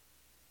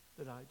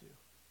that I do.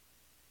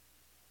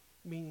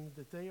 Meaning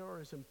that they are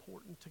as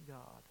important to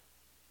God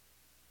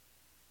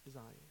as I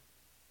am.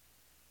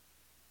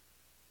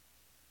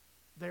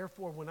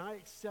 Therefore, when I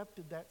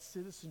accepted that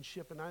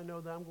citizenship and I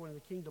know that I'm going to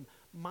the kingdom,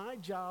 my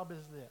job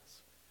is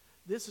this.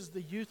 This is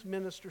the youth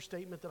minister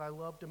statement that I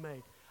love to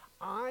make.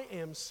 I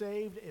am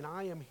saved and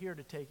I am here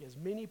to take as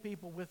many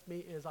people with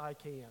me as I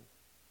can.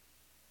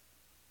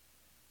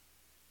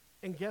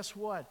 And guess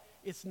what?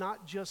 It's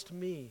not just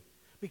me.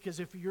 Because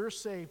if you're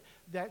saved,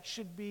 that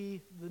should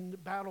be the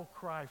battle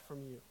cry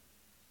from you.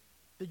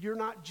 That you're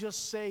not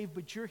just saved,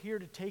 but you're here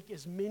to take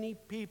as many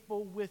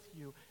people with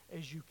you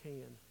as you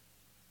can.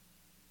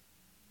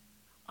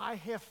 I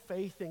have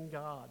faith in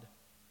God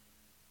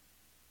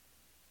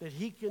that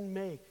He can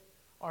make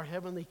our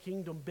heavenly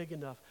kingdom big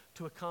enough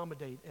to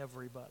accommodate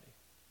everybody.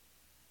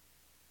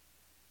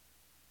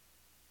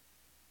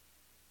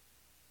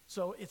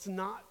 So it's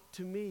not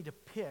to me to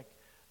pick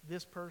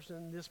this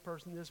person, this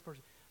person, this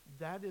person.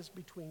 That is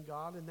between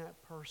God and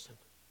that person.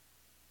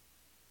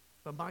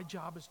 But my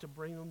job is to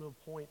bring them to a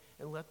point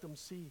and let them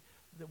see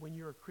that when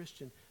you're a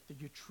Christian, that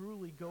you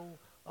truly go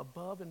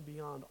above and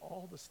beyond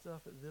all the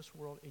stuff of this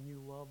world and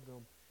you love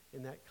them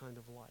in that kind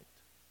of light.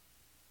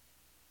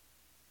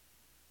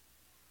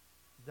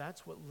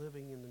 That's what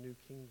living in the new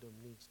kingdom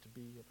needs to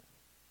be about.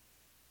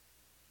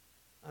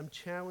 I'm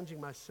challenging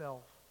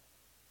myself,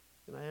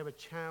 and I have a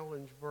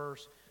challenge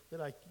verse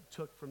that I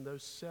took from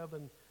those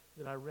 7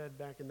 that I read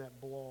back in that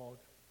blog,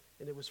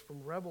 and it was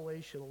from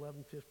Revelation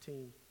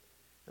 11:15.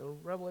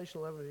 And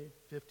Revelation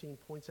 11:15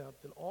 points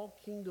out that all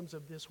kingdoms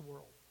of this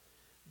world,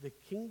 the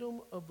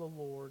kingdom of the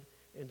Lord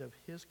and of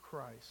his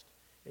Christ,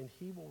 and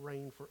he will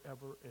reign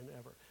forever and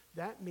ever.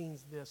 That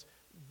means this,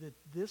 that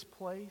this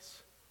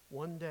place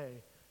one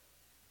day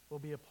will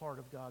be a part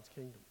of God's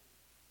kingdom.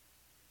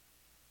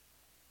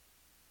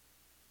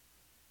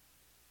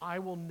 I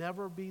will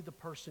never be the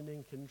person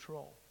in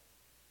control.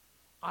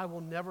 I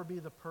will never be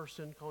the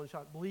person calling the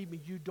shots. Believe me,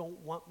 you don't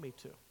want me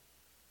to.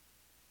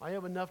 I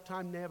have enough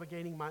time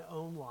navigating my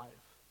own life.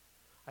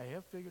 I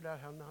have figured out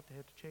how not to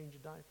have to change a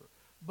diaper.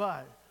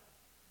 But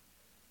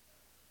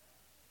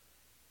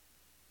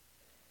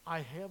I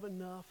have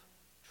enough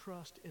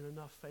trust and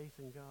enough faith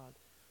in God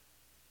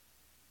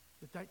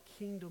that that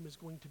kingdom is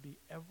going to be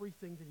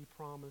everything that he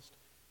promised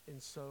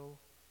and so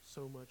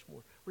much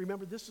more.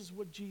 Remember, this is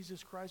what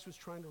Jesus Christ was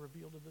trying to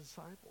reveal to the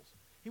disciples.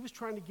 He was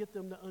trying to get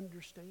them to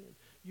understand.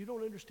 You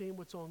don't understand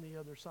what's on the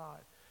other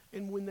side.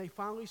 And when they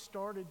finally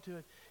started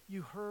to,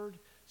 you heard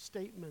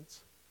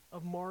statements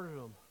of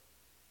martyrdom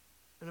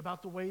and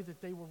about the way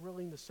that they were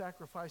willing to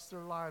sacrifice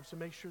their lives to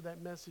make sure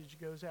that message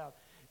goes out.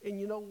 And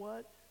you know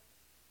what?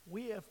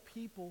 We have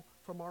people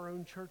from our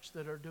own church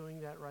that are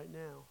doing that right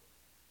now.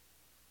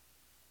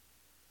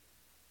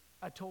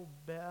 I told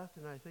Beth,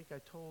 and I think I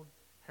told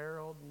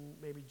Harold and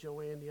maybe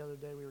Joanne the other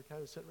day, we were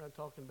kind of sitting around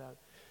talking about,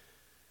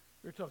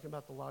 we were talking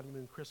about the Lottie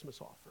Moon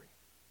Christmas offering.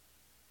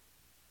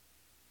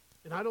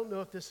 And I don't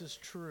know if this is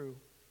true,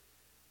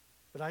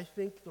 but I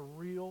think the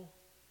real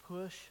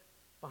push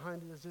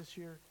behind it is this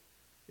year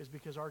is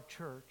because our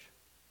church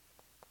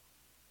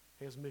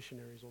has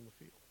missionaries on the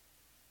field.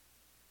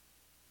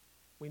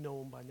 We know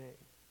them by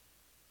name.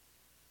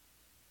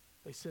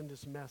 They send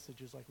us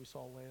messages like we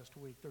saw last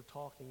week. They're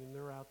talking and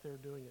they're out there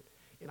doing it.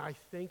 And I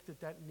think that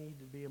that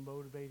needed to be a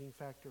motivating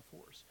factor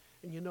for us.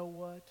 And you know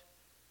what?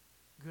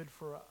 Good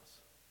for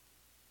us.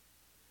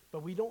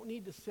 But we don't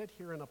need to sit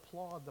here and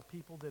applaud the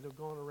people that have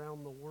gone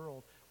around the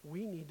world.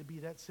 We need to be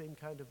that same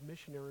kind of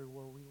missionary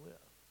where we live.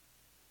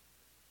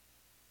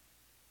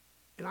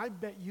 And I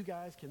bet you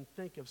guys can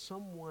think of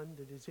someone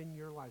that is in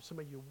your life,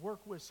 somebody you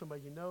work with,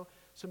 somebody you know,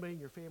 somebody in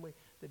your family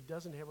that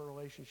doesn't have a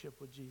relationship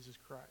with Jesus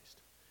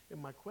Christ.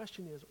 And my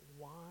question is,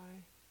 why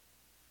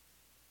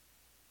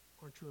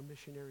aren't you a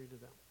missionary to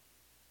them?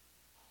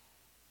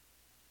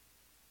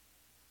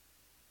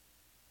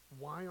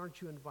 Why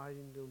aren't you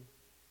inviting them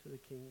to the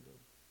kingdom?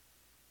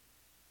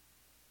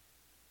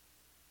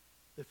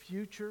 The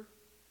future,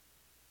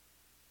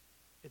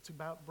 it's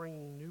about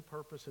bringing new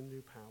purpose and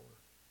new power.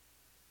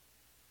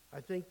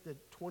 I think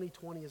that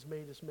 2020 has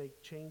made us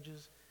make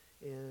changes,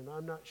 and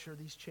I'm not sure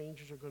these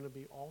changes are going to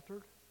be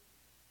altered,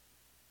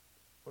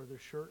 or the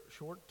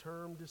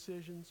short-term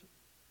decisions,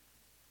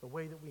 the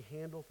way that we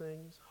handle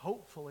things.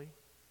 Hopefully,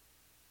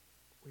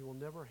 we will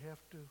never have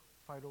to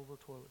fight over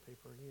toilet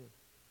paper again.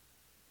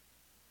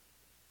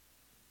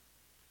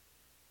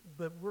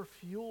 But we're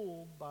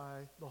fueled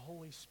by the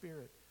Holy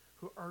Spirit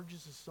who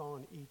urges us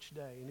on each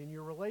day. And in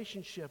your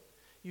relationship,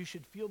 you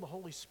should feel the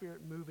Holy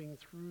Spirit moving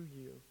through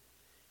you.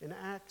 In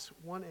Acts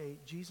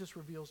 1:8, Jesus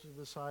reveals to the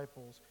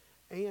disciples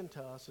and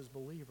to us as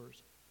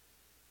believers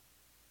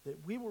that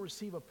we will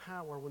receive a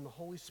power when the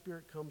Holy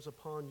Spirit comes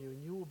upon you,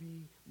 and you will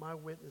be my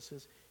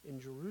witnesses in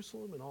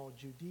Jerusalem and all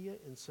Judea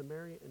and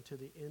Samaria and to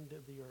the end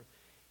of the earth.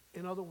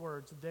 In other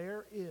words,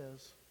 there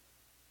is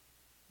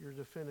your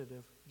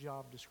definitive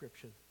job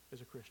description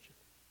as a Christian.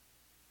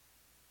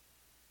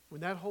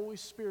 When that Holy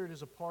Spirit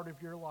is a part of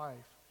your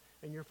life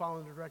and you're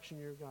following the direction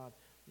of your God,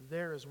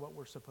 there is what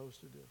we're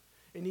supposed to do.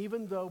 And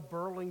even though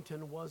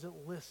Burlington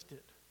wasn't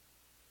listed,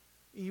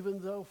 even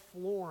though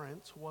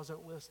Florence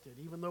wasn't listed,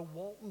 even though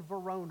Walton,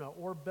 Verona,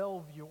 or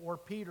Bellevue, or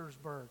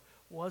Petersburg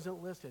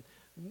wasn't listed,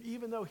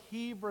 even though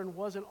Hebron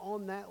wasn't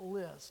on that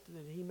list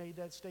that he made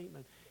that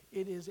statement,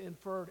 it is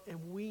inferred,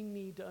 and we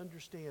need to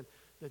understand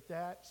that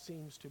that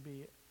seems to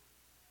be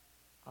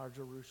our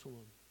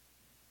Jerusalem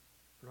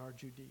and our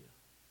Judea.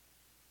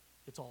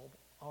 It's all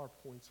our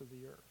points of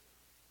the earth.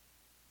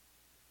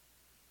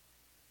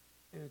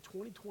 And in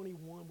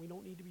 2021, we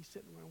don't need to be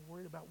sitting around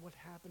worrying about what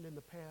happened in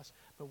the past,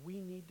 but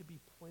we need to be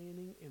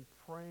planning and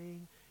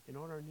praying and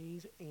on our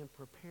knees and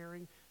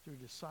preparing through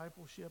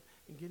discipleship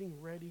and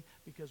getting ready,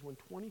 because when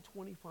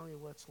 2020 finally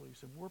lets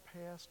loose and we're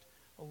past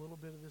a little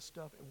bit of this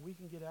stuff and we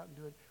can get out and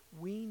do it,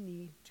 we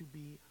need to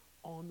be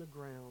on the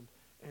ground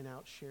and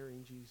out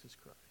sharing Jesus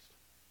Christ.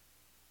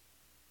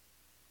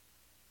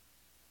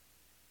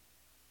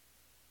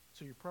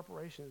 So your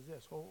preparation is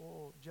this.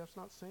 Jeff's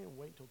not saying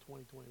wait until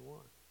 2021.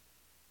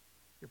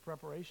 Your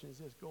preparation is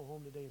this. Go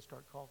home today and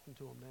start talking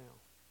to them now.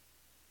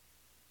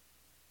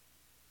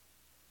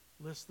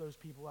 List those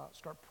people out.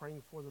 Start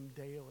praying for them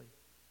daily.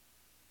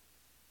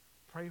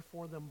 Pray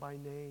for them by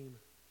name.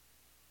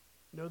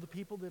 Know the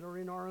people that are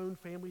in our own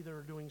family that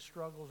are doing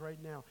struggles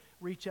right now.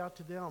 Reach out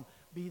to them.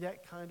 Be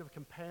that kind of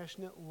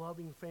compassionate,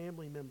 loving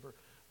family member.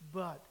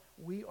 But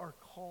we are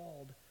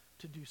called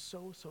to do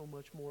so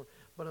much more.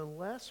 But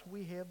unless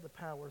we have the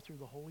power through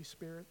the Holy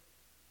Spirit,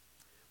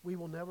 we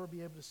will never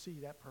be able to see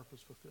that purpose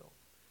fulfilled.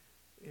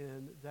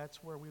 And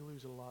that's where we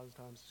lose it a lot of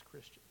times as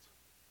Christians.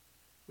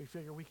 We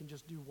figure we can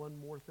just do one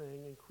more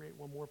thing and create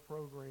one more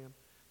program.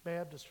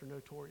 Baptists are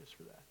notorious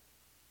for that.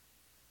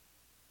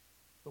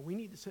 But we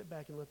need to sit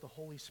back and let the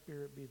Holy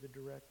Spirit be the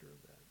director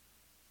of that.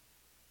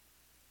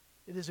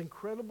 It is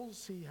incredible to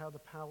see how the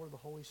power of the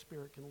Holy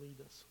Spirit can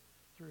lead us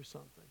through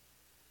something.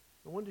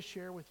 I wanted to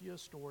share with you a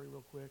story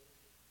real quick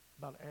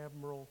about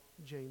Admiral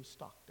James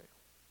Stockdale.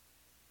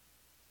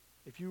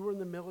 If you were in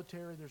the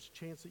military, there's a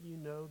chance that you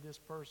know this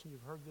person,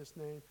 you've heard this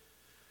name.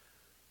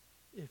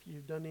 If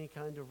you've done any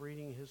kind of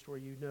reading in his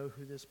story, you know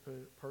who this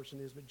person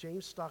is. But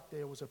James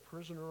Stockdale was a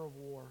prisoner of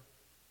war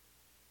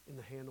in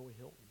the Hanoi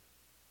Hilton.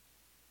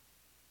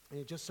 And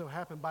it just so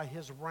happened by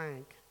his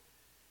rank,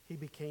 he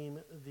became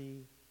the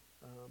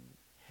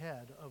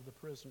head of the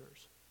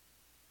prisoners.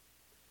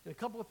 And a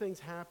couple of things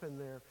happened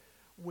there.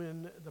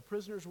 When the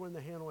prisoners were in the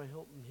Hanoi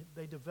Hilton,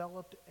 they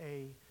developed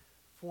a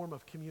form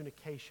of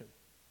communication.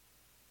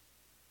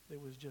 It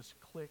was just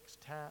clicks,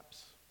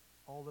 taps,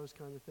 all those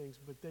kind of things.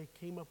 But they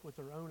came up with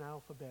their own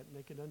alphabet, and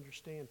they could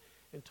understand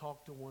and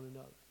talk to one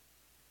another.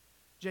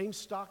 James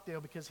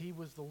Stockdale, because he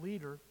was the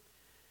leader,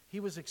 he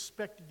was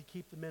expected to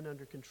keep the men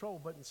under control,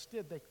 but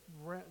instead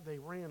they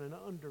ran an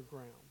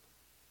underground.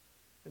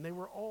 And they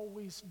were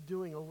always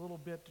doing a little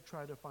bit to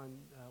try to find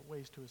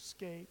ways to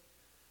escape,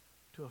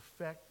 to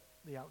affect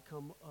the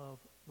outcome of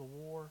the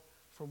war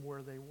from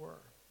where they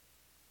were.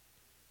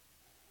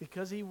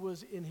 Because he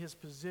was in his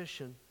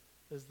position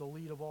as the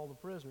lead of all the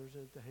prisoners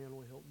at the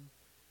Hanoi Hilton,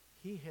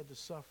 he had to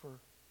suffer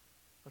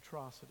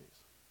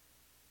atrocities.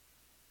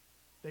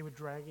 They would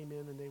drag him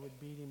in and they would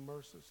beat him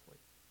mercilessly.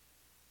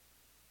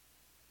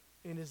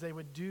 And as they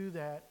would do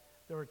that,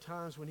 there were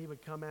times when he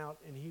would come out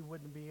and he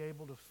wouldn't be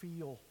able to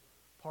feel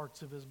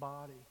parts of his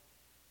body.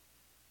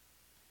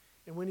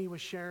 And when he was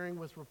sharing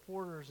with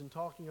reporters and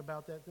talking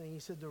about that thing, he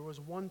said there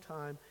was one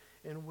time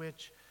in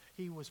which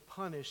he was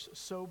punished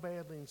so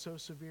badly and so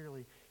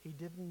severely, he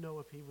didn't know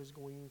if he was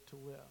going to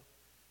live.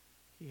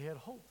 He had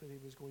hope that he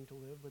was going to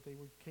live, but they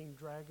came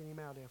dragging him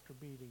out after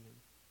beating him.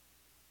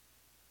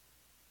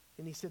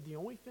 And he said the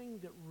only thing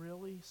that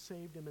really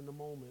saved him in the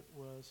moment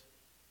was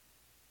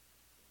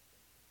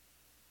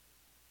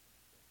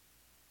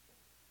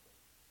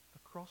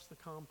across the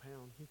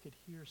compound, he could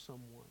hear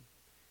someone.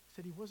 He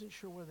said he wasn't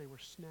sure whether they were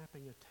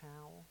snapping a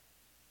towel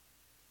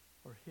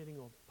or hitting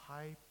a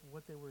pipe,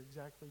 what they were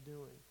exactly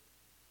doing.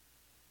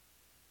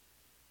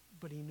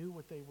 But he knew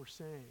what they were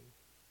saying.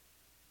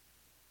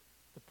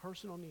 The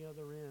person on the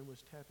other end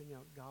was tapping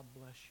out, "God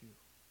bless you.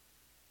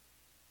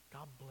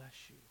 God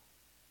bless you.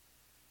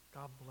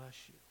 God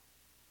bless you."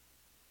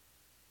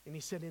 And he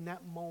said in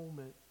that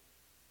moment,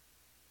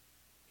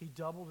 he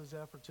doubled his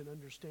efforts in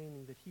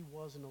understanding that he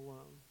wasn't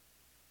alone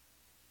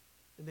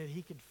and that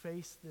he could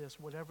face this,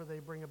 whatever they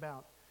bring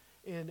about.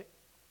 And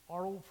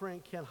our old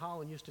friend Ken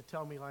Holland used to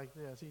tell me like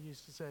this. He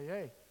used to say,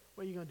 "Hey,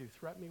 what are you going to do,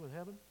 threaten me with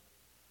heaven?"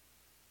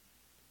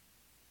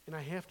 And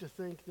I have to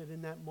think that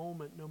in that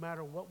moment, no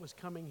matter what was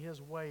coming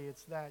his way,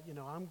 it's that,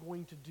 I'm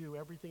going to do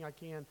everything I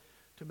can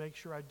to make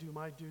sure I do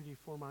my duty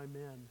for my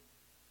men.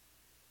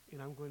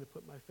 And I'm going to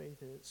put my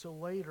faith in it. So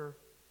later,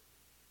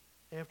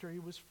 after he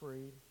was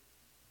freed,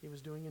 he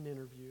was doing an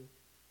interview.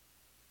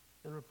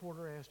 And a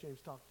reporter asked James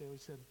Stockdale, he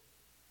said,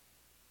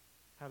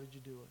 "How did you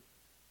do it?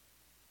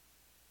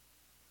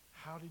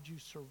 How did you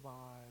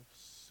survive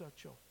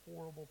such a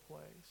horrible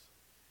place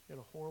at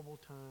a horrible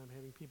time,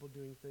 having people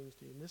doing things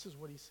to you?" And this is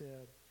what he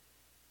said.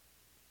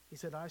 He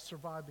said, "I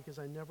survived because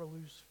I never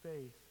lose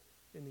faith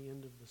in the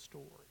end of the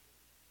story.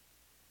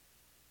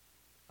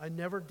 I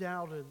never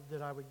doubted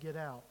that I would get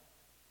out,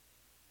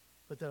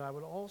 but that I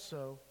would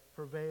also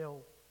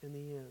prevail in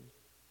the end."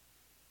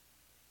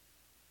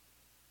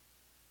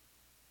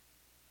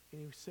 And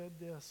he said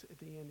this at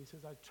the end. He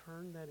says, "I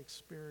turned that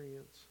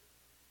experience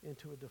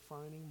into a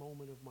defining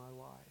moment of my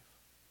life."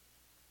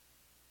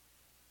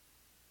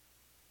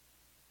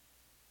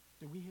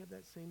 Do we have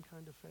that same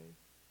kind of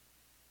faith?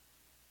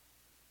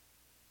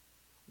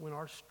 When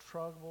our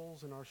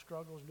struggles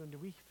do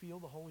we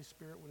feel the Holy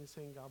Spirit when He's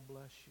saying, "God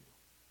bless you.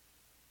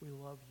 We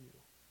love you.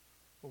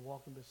 We're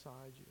walking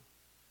beside you"?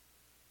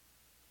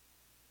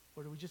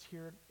 Or do we just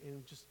hear it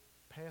and just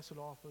pass it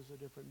off as a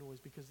different noise?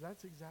 Because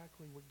that's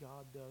exactly what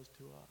God does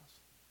to us.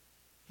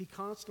 He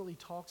constantly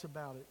talks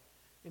about it,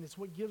 and it's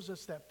what gives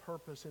us that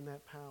purpose and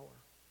that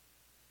power.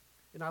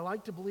 And I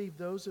like to believe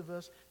those of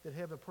us that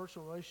have a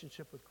personal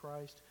relationship with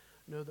Christ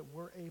know that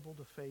we're able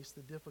to face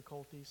the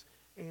difficulties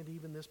and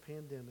even this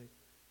pandemic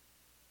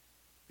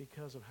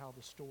because of how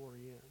the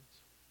story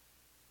ends.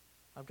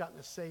 I've gotten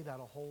to say that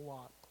a whole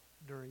lot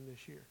during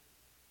this year.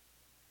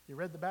 You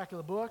read the back of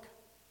the book?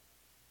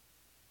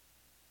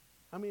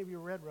 How many of you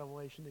read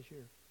Revelation this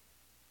year?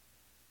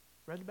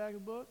 Read the back of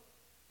the book?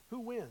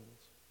 Who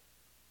wins?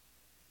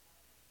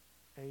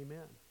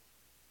 Amen.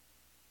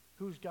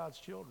 Who's God's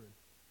children?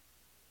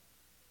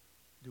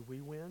 Do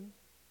we win?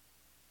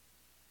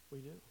 We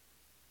do.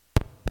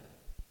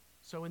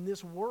 So in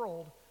this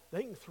world,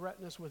 they can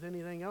threaten us with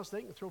anything else.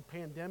 They can throw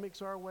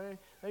pandemics our way.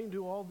 They can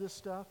do all this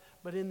stuff.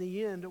 But in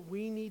the end,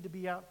 we need to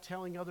be out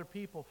telling other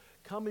people,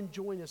 come and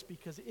join us,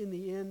 because in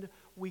the end,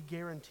 we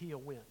guarantee a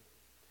win,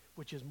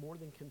 which is more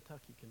than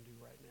Kentucky can do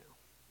right now.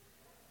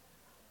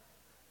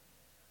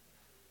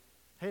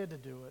 Had to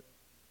do it.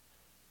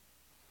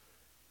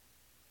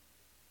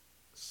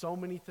 So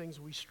many things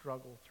we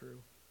struggle through.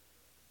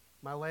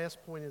 My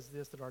last point is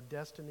this, that our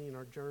destiny and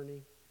our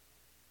journey,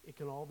 it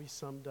can all be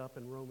summed up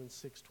in Romans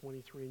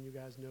 6:23, and you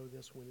guys know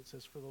this one. It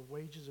says, for the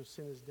wages of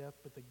sin is death,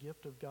 but the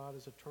gift of God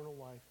is eternal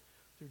life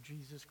through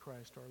Jesus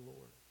Christ our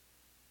Lord.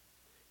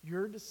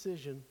 Your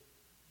decision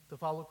to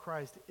follow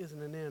Christ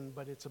isn't an end,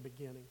 but it's a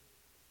beginning.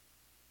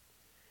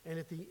 And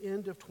at the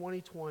end of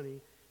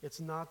 2020, it's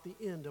not the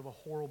end of a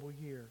horrible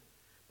year,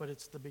 but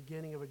it's the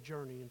beginning of a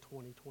journey in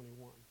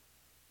 2021.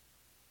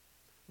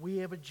 We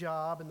have a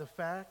job, and the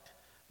fact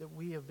that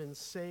we have been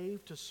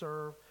saved to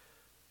serve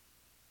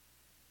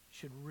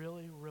should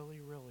really,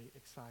 really, really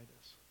excite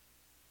us.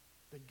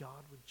 That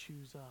God would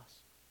choose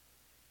us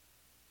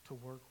to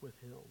work with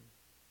Him.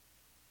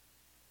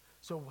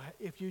 So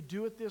if you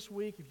do it this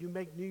week, if you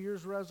make New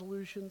Year's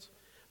resolutions,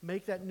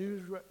 make that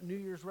New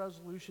Year's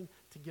resolution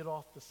to get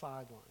off the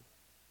sideline.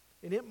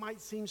 And it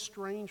might seem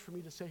strange for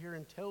me to sit here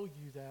and tell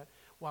you that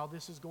while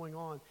this is going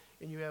on,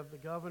 and you have the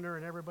governor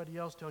and everybody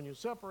else telling you,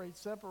 separate,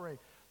 separate.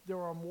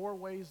 There are more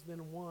ways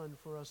than one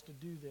for us to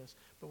do this.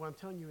 But what I'm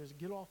telling you is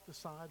get off the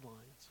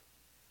sidelines.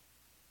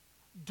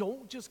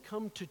 Don't just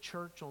come to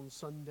church on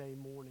Sunday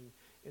morning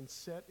and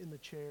sit in the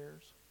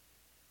chairs.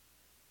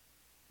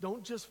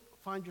 Don't just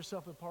find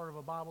yourself a part of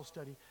a Bible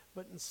study,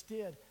 but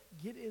instead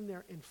get in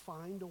there and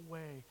find a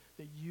way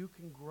that you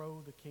can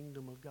grow the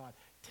kingdom of God.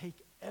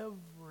 Take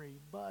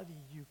everybody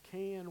you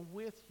can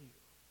with you.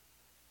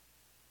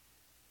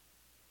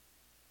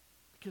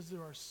 Because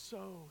there are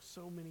so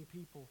many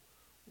people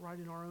right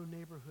in our own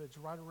neighborhoods,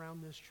 right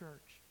around this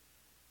church,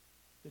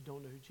 that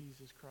don't know who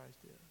Jesus Christ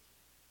is.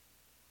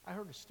 I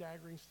heard a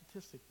staggering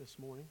statistic this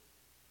morning.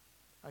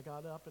 I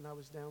got up and I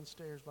was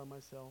downstairs by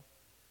myself.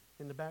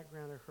 In the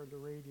background, I heard the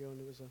radio,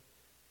 and it was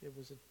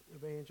an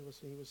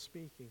evangelist, and he was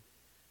speaking.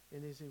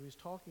 And as he was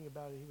talking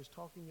about it, he was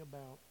talking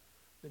about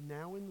that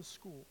now in the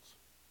schools,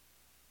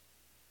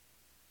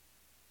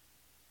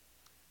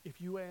 if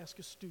you ask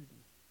a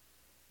student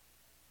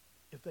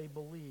if they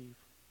believe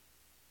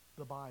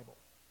the Bible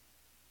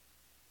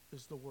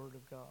is the Word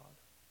of God,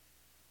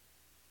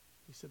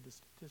 he said the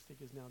statistic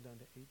is now down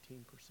to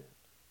 18%.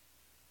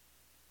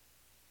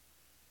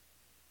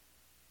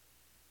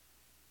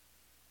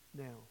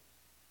 Now,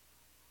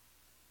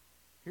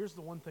 here's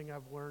the one thing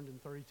I've learned in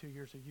 32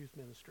 years of youth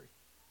ministry.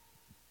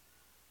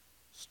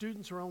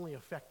 Students are only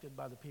affected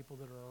by the people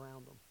that are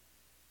around them.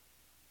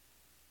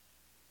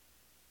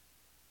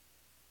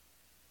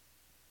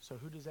 So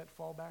who does that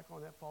fall back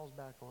on? That falls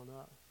back on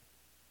us.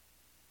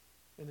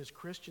 And as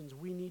Christians,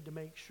 we need to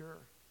make sure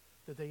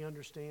that they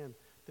understand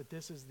that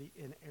this is the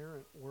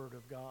inerrant Word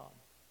of God.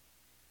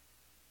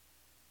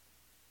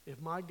 If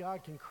my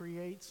God can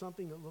create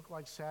something that looked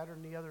like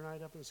Saturn the other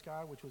night up in the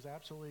sky, which was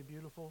absolutely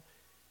beautiful,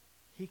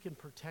 He can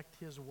protect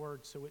His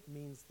Word so it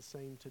means the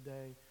same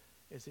today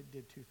as it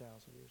did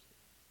 2,000 years ago.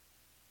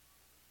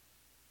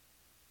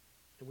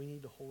 And we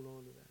need to hold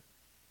on to that.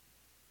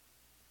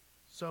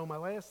 So my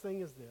last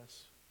thing is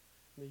this.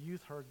 And the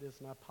youth heard this,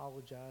 and I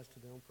apologize to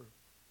them for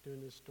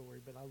doing this story,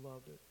 but I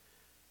loved it.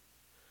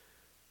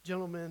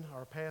 Gentleman,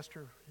 our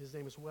pastor, his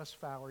name is Wes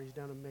Fowler. He's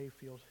down in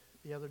Mayfield.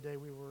 The other day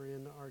we were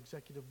in our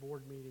executive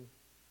board meeting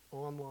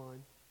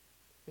online.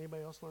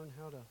 Anybody else learn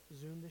how to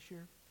Zoom this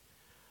year?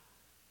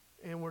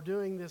 And we're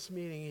doing this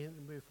meeting,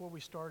 and before we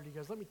started, he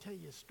goes, let me tell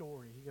you a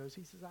story.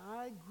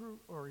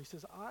 He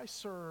says, I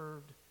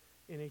served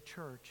in a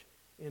church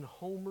in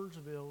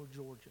Homersville,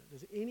 Georgia.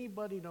 Does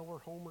anybody know where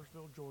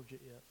Homersville, Georgia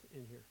is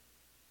in here?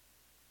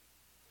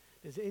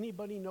 Does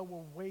anybody know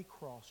where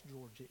Waycross,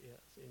 Georgia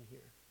is in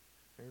here?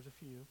 There's a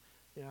few.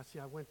 Yeah, see,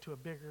 I went to a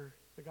big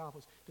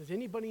office. Does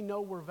anybody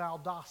know where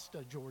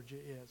Valdosta, Georgia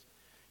is?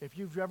 If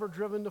you've ever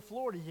driven to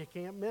Florida, you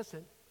can't miss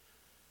it.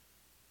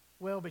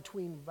 Well,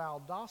 between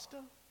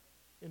Valdosta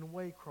and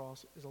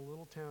Waycross is a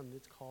little town, and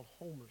it's called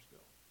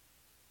Homersville.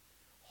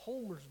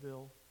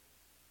 Homersville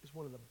is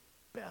one of the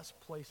best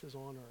places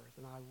on earth,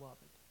 and I love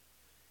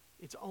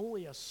it. It's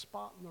only a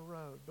spot in the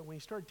road. But when he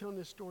started telling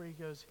this story,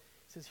 he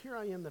says, here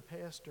I am, the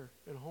pastor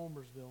in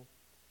Homersville.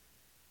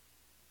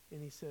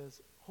 And he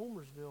says,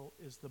 Homersville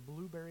is the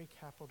blueberry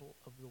capital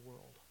of the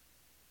world.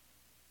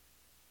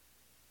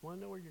 Want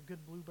to know where your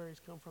good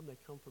blueberries come from? They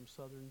come from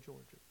southern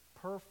Georgia.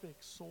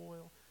 Perfect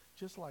soil,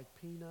 just like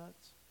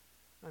peanuts.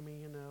 I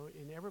mean,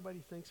 and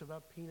everybody thinks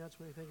about peanuts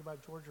when they think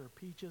about Georgia or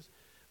peaches,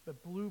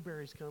 but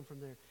blueberries come from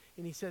there.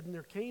 And he said, and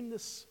there came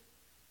this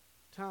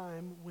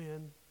time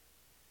when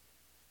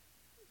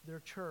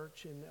their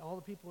church and all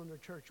the people in their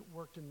church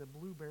worked in the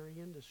blueberry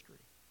industry.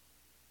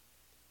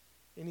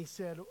 And he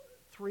said,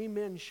 3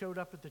 men showed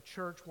up at the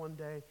church one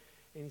day,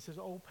 and he says,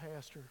 "Oh,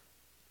 Pastor,"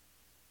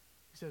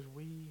 he says,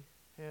 "we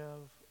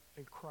have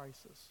a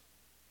crisis."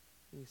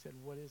 And he said,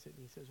 "What is it?"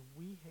 And he says,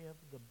 "We have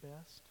the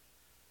best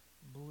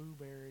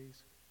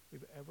blueberries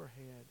we've ever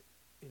had,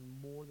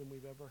 and more than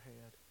we've ever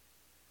had,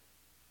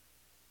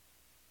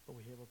 but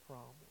we have a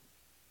problem."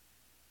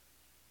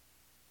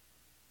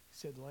 He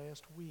said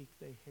last week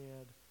they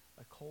had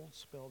a cold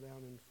spell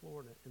down in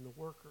Florida, and the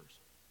workers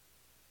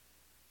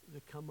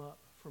that come up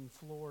from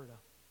Florida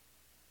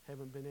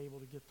haven't been able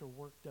to get their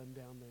work done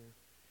down there,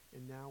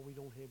 and now we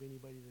don't have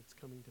anybody that's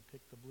coming to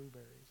pick the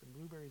blueberries. And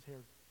blueberries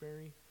are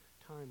very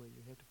timely.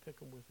 You have to pick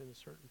them within a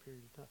certain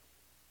period of time.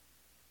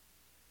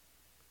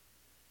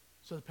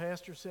 So the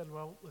pastor said,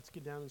 "Well, let's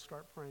get down and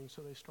start praying."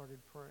 So they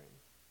started praying.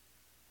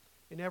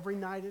 And every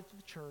night at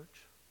the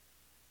church,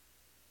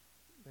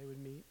 they would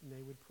meet and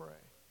they would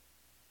pray.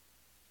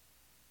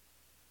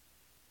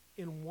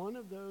 In one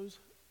of those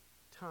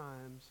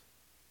times,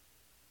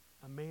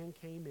 a man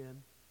came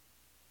in,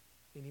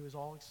 and he was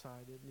all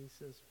excited, and he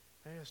says,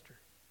 "Pastor,"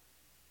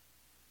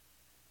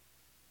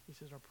 he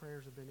says, "our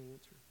prayers have been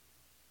answered."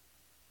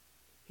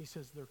 He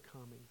says, "They're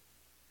coming."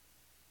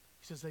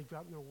 He says, "They've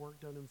gotten their work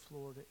done in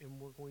Florida,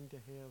 and we're going to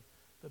have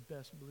the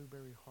best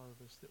blueberry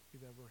harvest that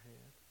we've ever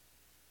had."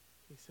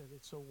 He said,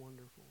 "It's so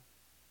wonderful."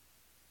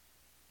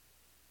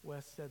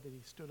 Wes said that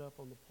he stood up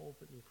on the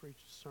pulpit and he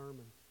preached a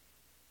sermon.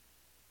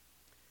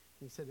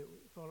 He said he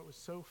thought it was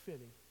so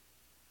fitting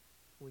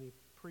when he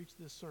preached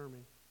this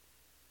sermon.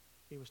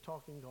 He was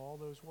talking to all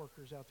those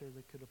workers out there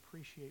that could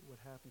appreciate what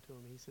happened to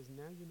him. He says,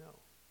 "Now you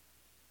know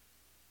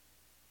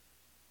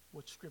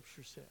what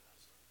Scripture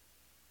says,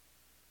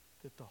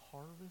 that the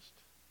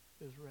harvest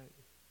is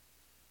ready,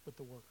 but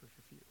the workers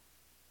are few."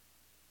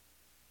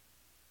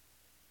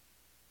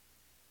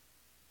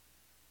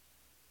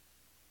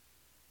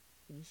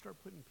 When you start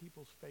putting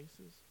people's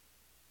faces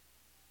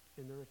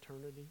in their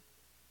eternity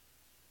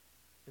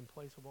in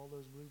place of all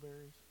those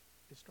blueberries,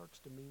 it starts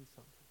to mean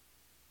something.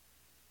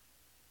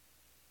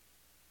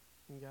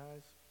 And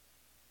guys,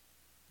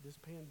 this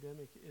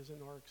pandemic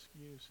isn't our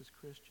excuse as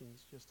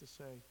Christians just to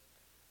say,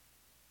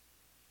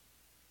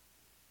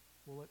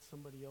 we'll let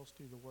somebody else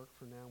do the work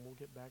for now and we'll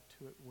get back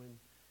to it when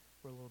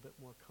we're a little bit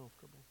more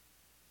comfortable.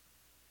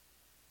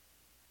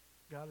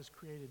 God has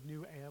created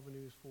new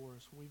avenues for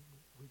us.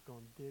 We've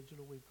gone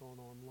digital, we've gone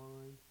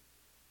online.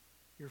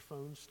 Your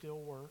phones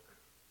still work.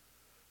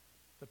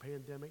 The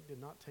pandemic did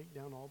not take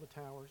down all the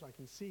towers. I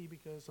can see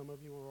because some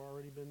of you have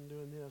already been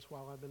doing this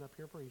while I've been up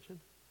here preaching.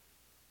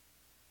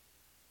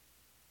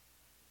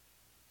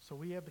 So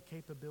we have the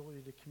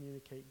capability to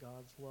communicate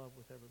God's love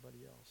with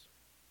everybody else.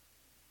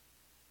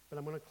 But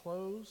I'm going to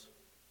close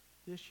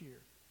this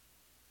year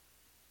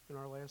in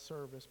our last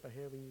service by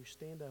having you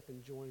stand up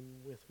and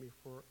join with me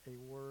for a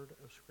word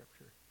of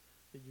Scripture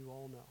that you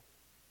all know.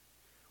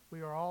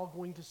 We are all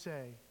going to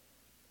say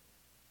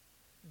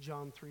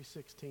John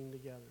 3:16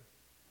 together,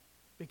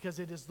 because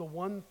it is the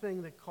one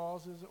thing that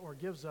causes or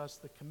gives us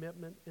the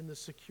commitment and the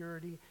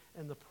security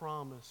and the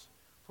promise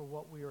for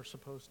what we are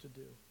supposed to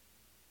do.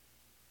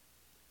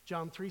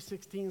 John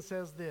 3:16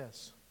 says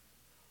this,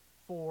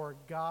 "For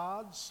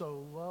God so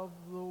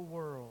loved the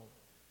world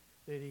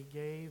that he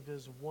gave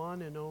his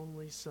one and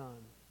only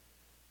Son,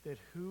 that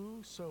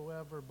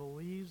whosoever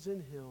believes in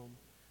him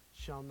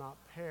shall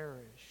not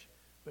perish,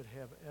 but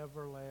have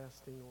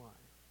everlasting life."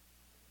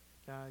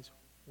 Guys,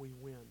 we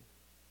win.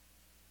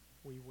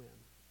 We win.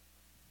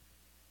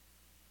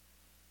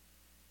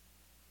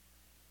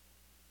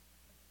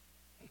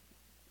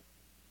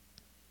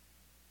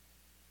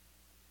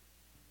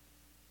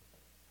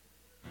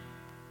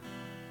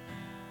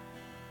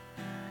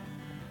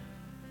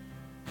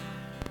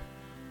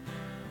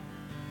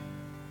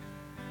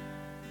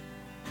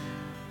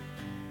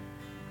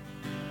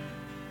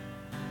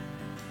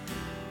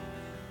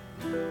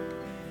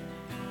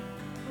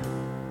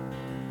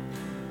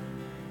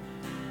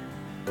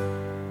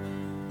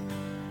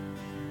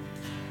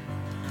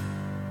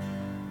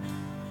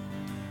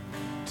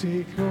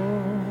 Take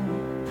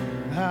hold,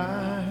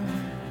 I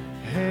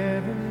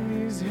have in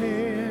these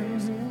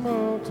hands and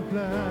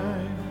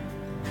multiply.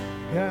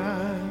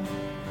 God,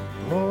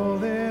 all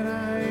that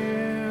I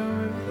am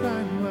and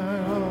find my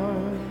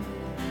heart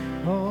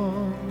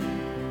on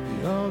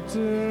the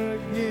altar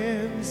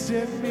again.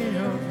 Set me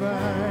on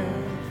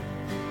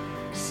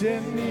fire,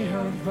 set me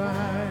on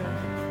fire.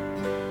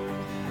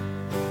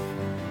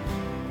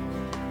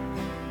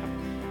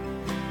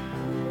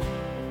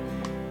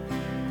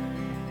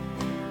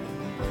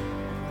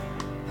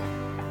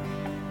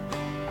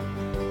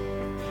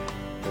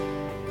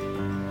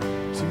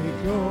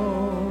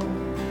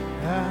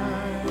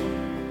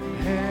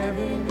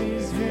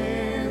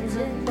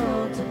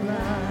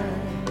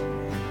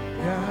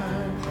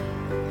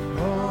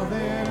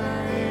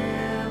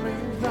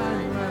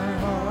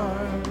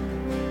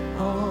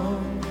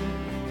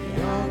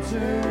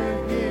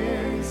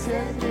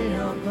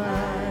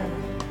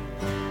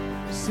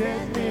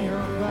 Set me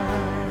on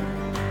fire.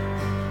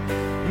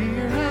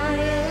 Here I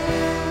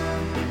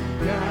am,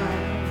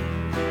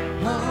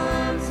 God,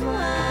 arms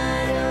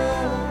wide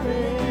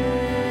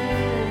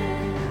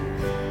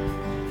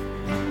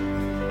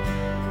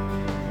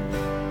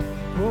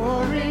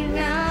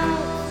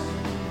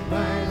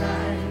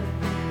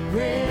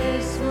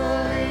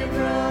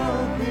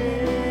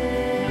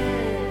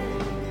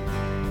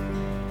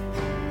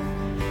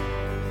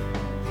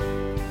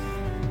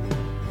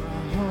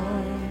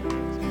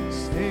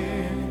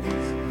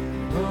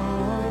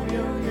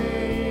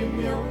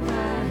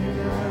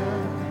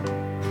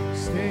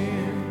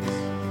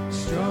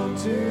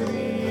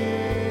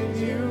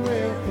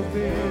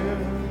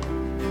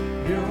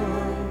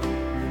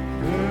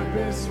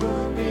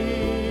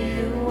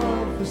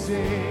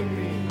take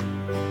me,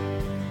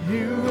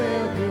 you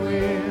will be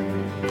with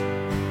me.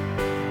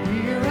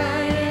 Here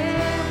I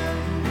am,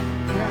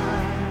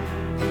 God,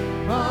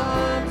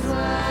 arms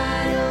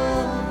wide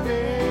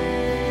open,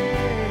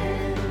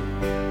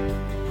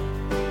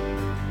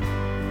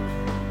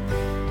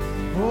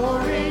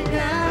 pouring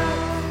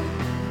out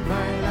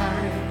my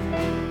life,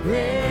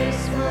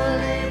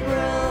 gracefully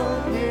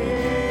broken.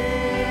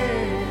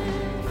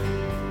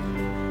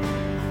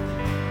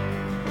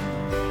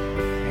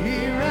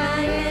 Here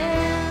I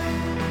am,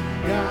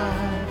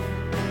 God,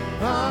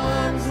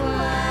 arms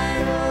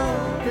wide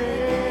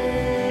open,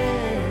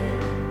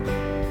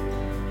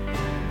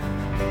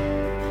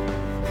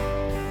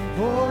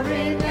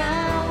 pouring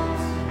out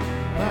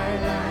my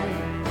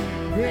life,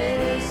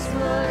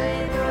 gracefully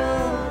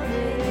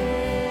broken.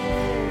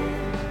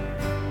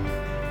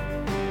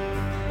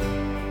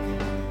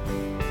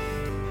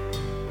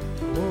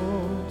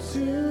 Oh,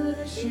 to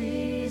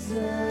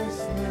Jesus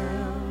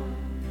now.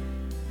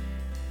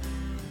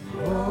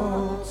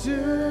 Oh, to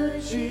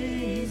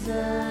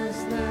Jesus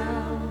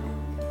now.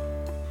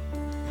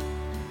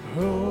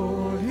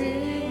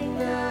 Holding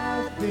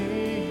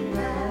nothing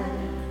back.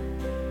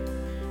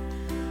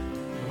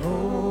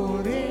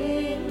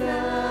 Holding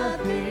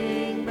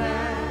nothing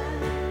back.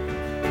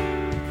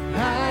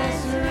 I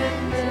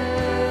surrender.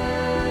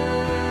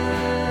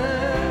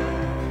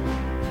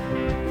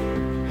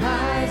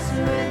 I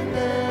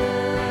surrender.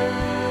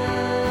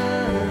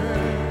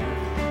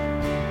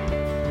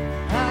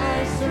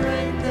 I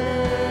surrender.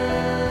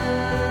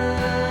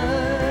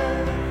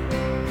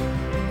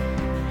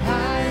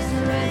 I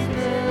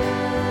surrender.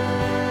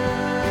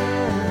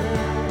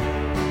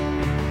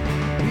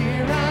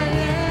 Here I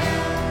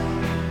am,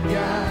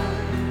 God,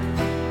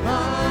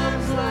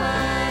 arms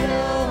wide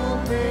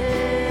open,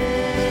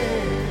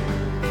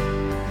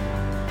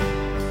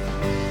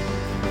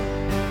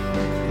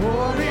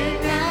 pouring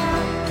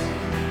out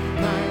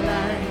my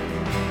life,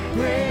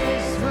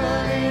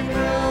 gracefully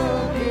broken.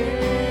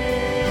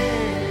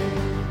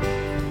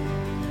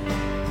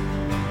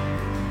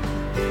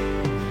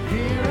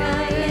 Here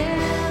I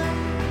am,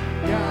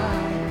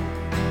 God,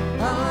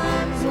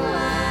 arms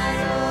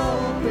wide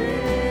open,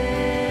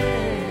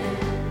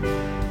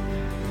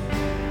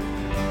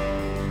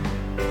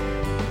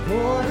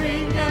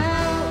 pouring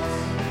out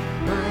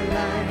my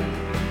life,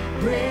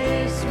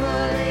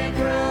 gracefully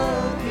broken.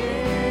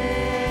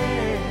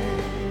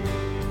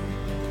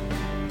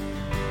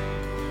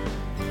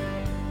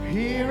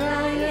 Here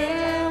I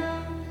am,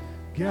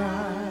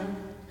 God,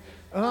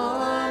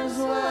 arms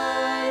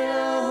wide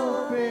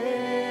open,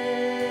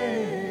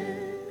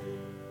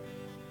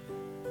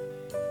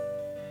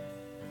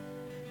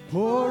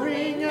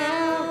 pouring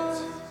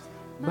out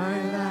my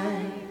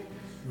life,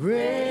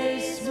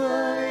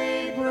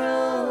 gracefully broken.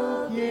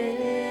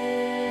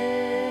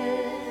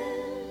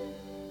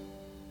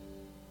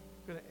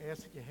 I'm going to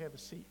ask that you have a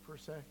seat for a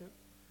second.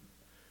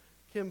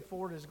 Kim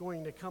Ford is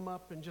going to come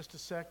up in just a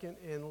second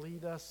and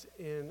lead us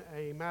in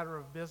a matter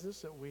of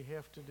business that we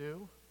have to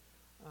do.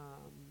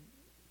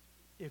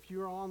 If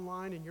you're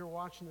online and you're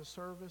watching the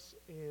service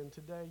and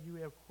today you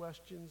have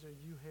questions or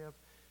you have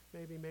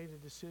maybe made a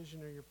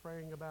decision or you're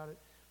praying about it,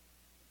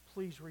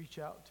 please reach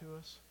out to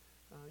us.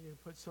 You can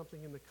put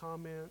something in the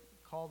comment,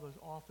 call the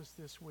office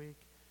this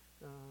week.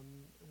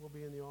 We'll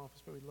be in the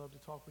office, but we'd love to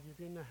talk with you. If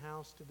you're in the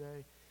house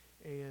today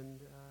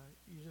and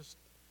you just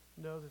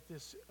know that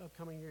this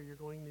upcoming year you're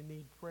going to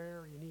need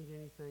prayer, you need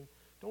anything,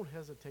 don't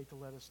hesitate to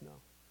let us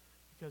know,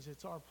 because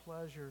it's our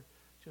pleasure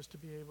just to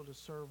be able to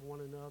serve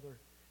one another,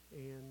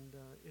 and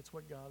it's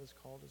what God has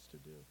called us to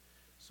do.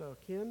 So,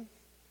 Ken,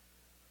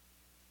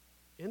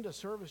 end a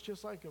service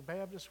just like a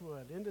Baptist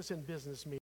would. End us in business meeting.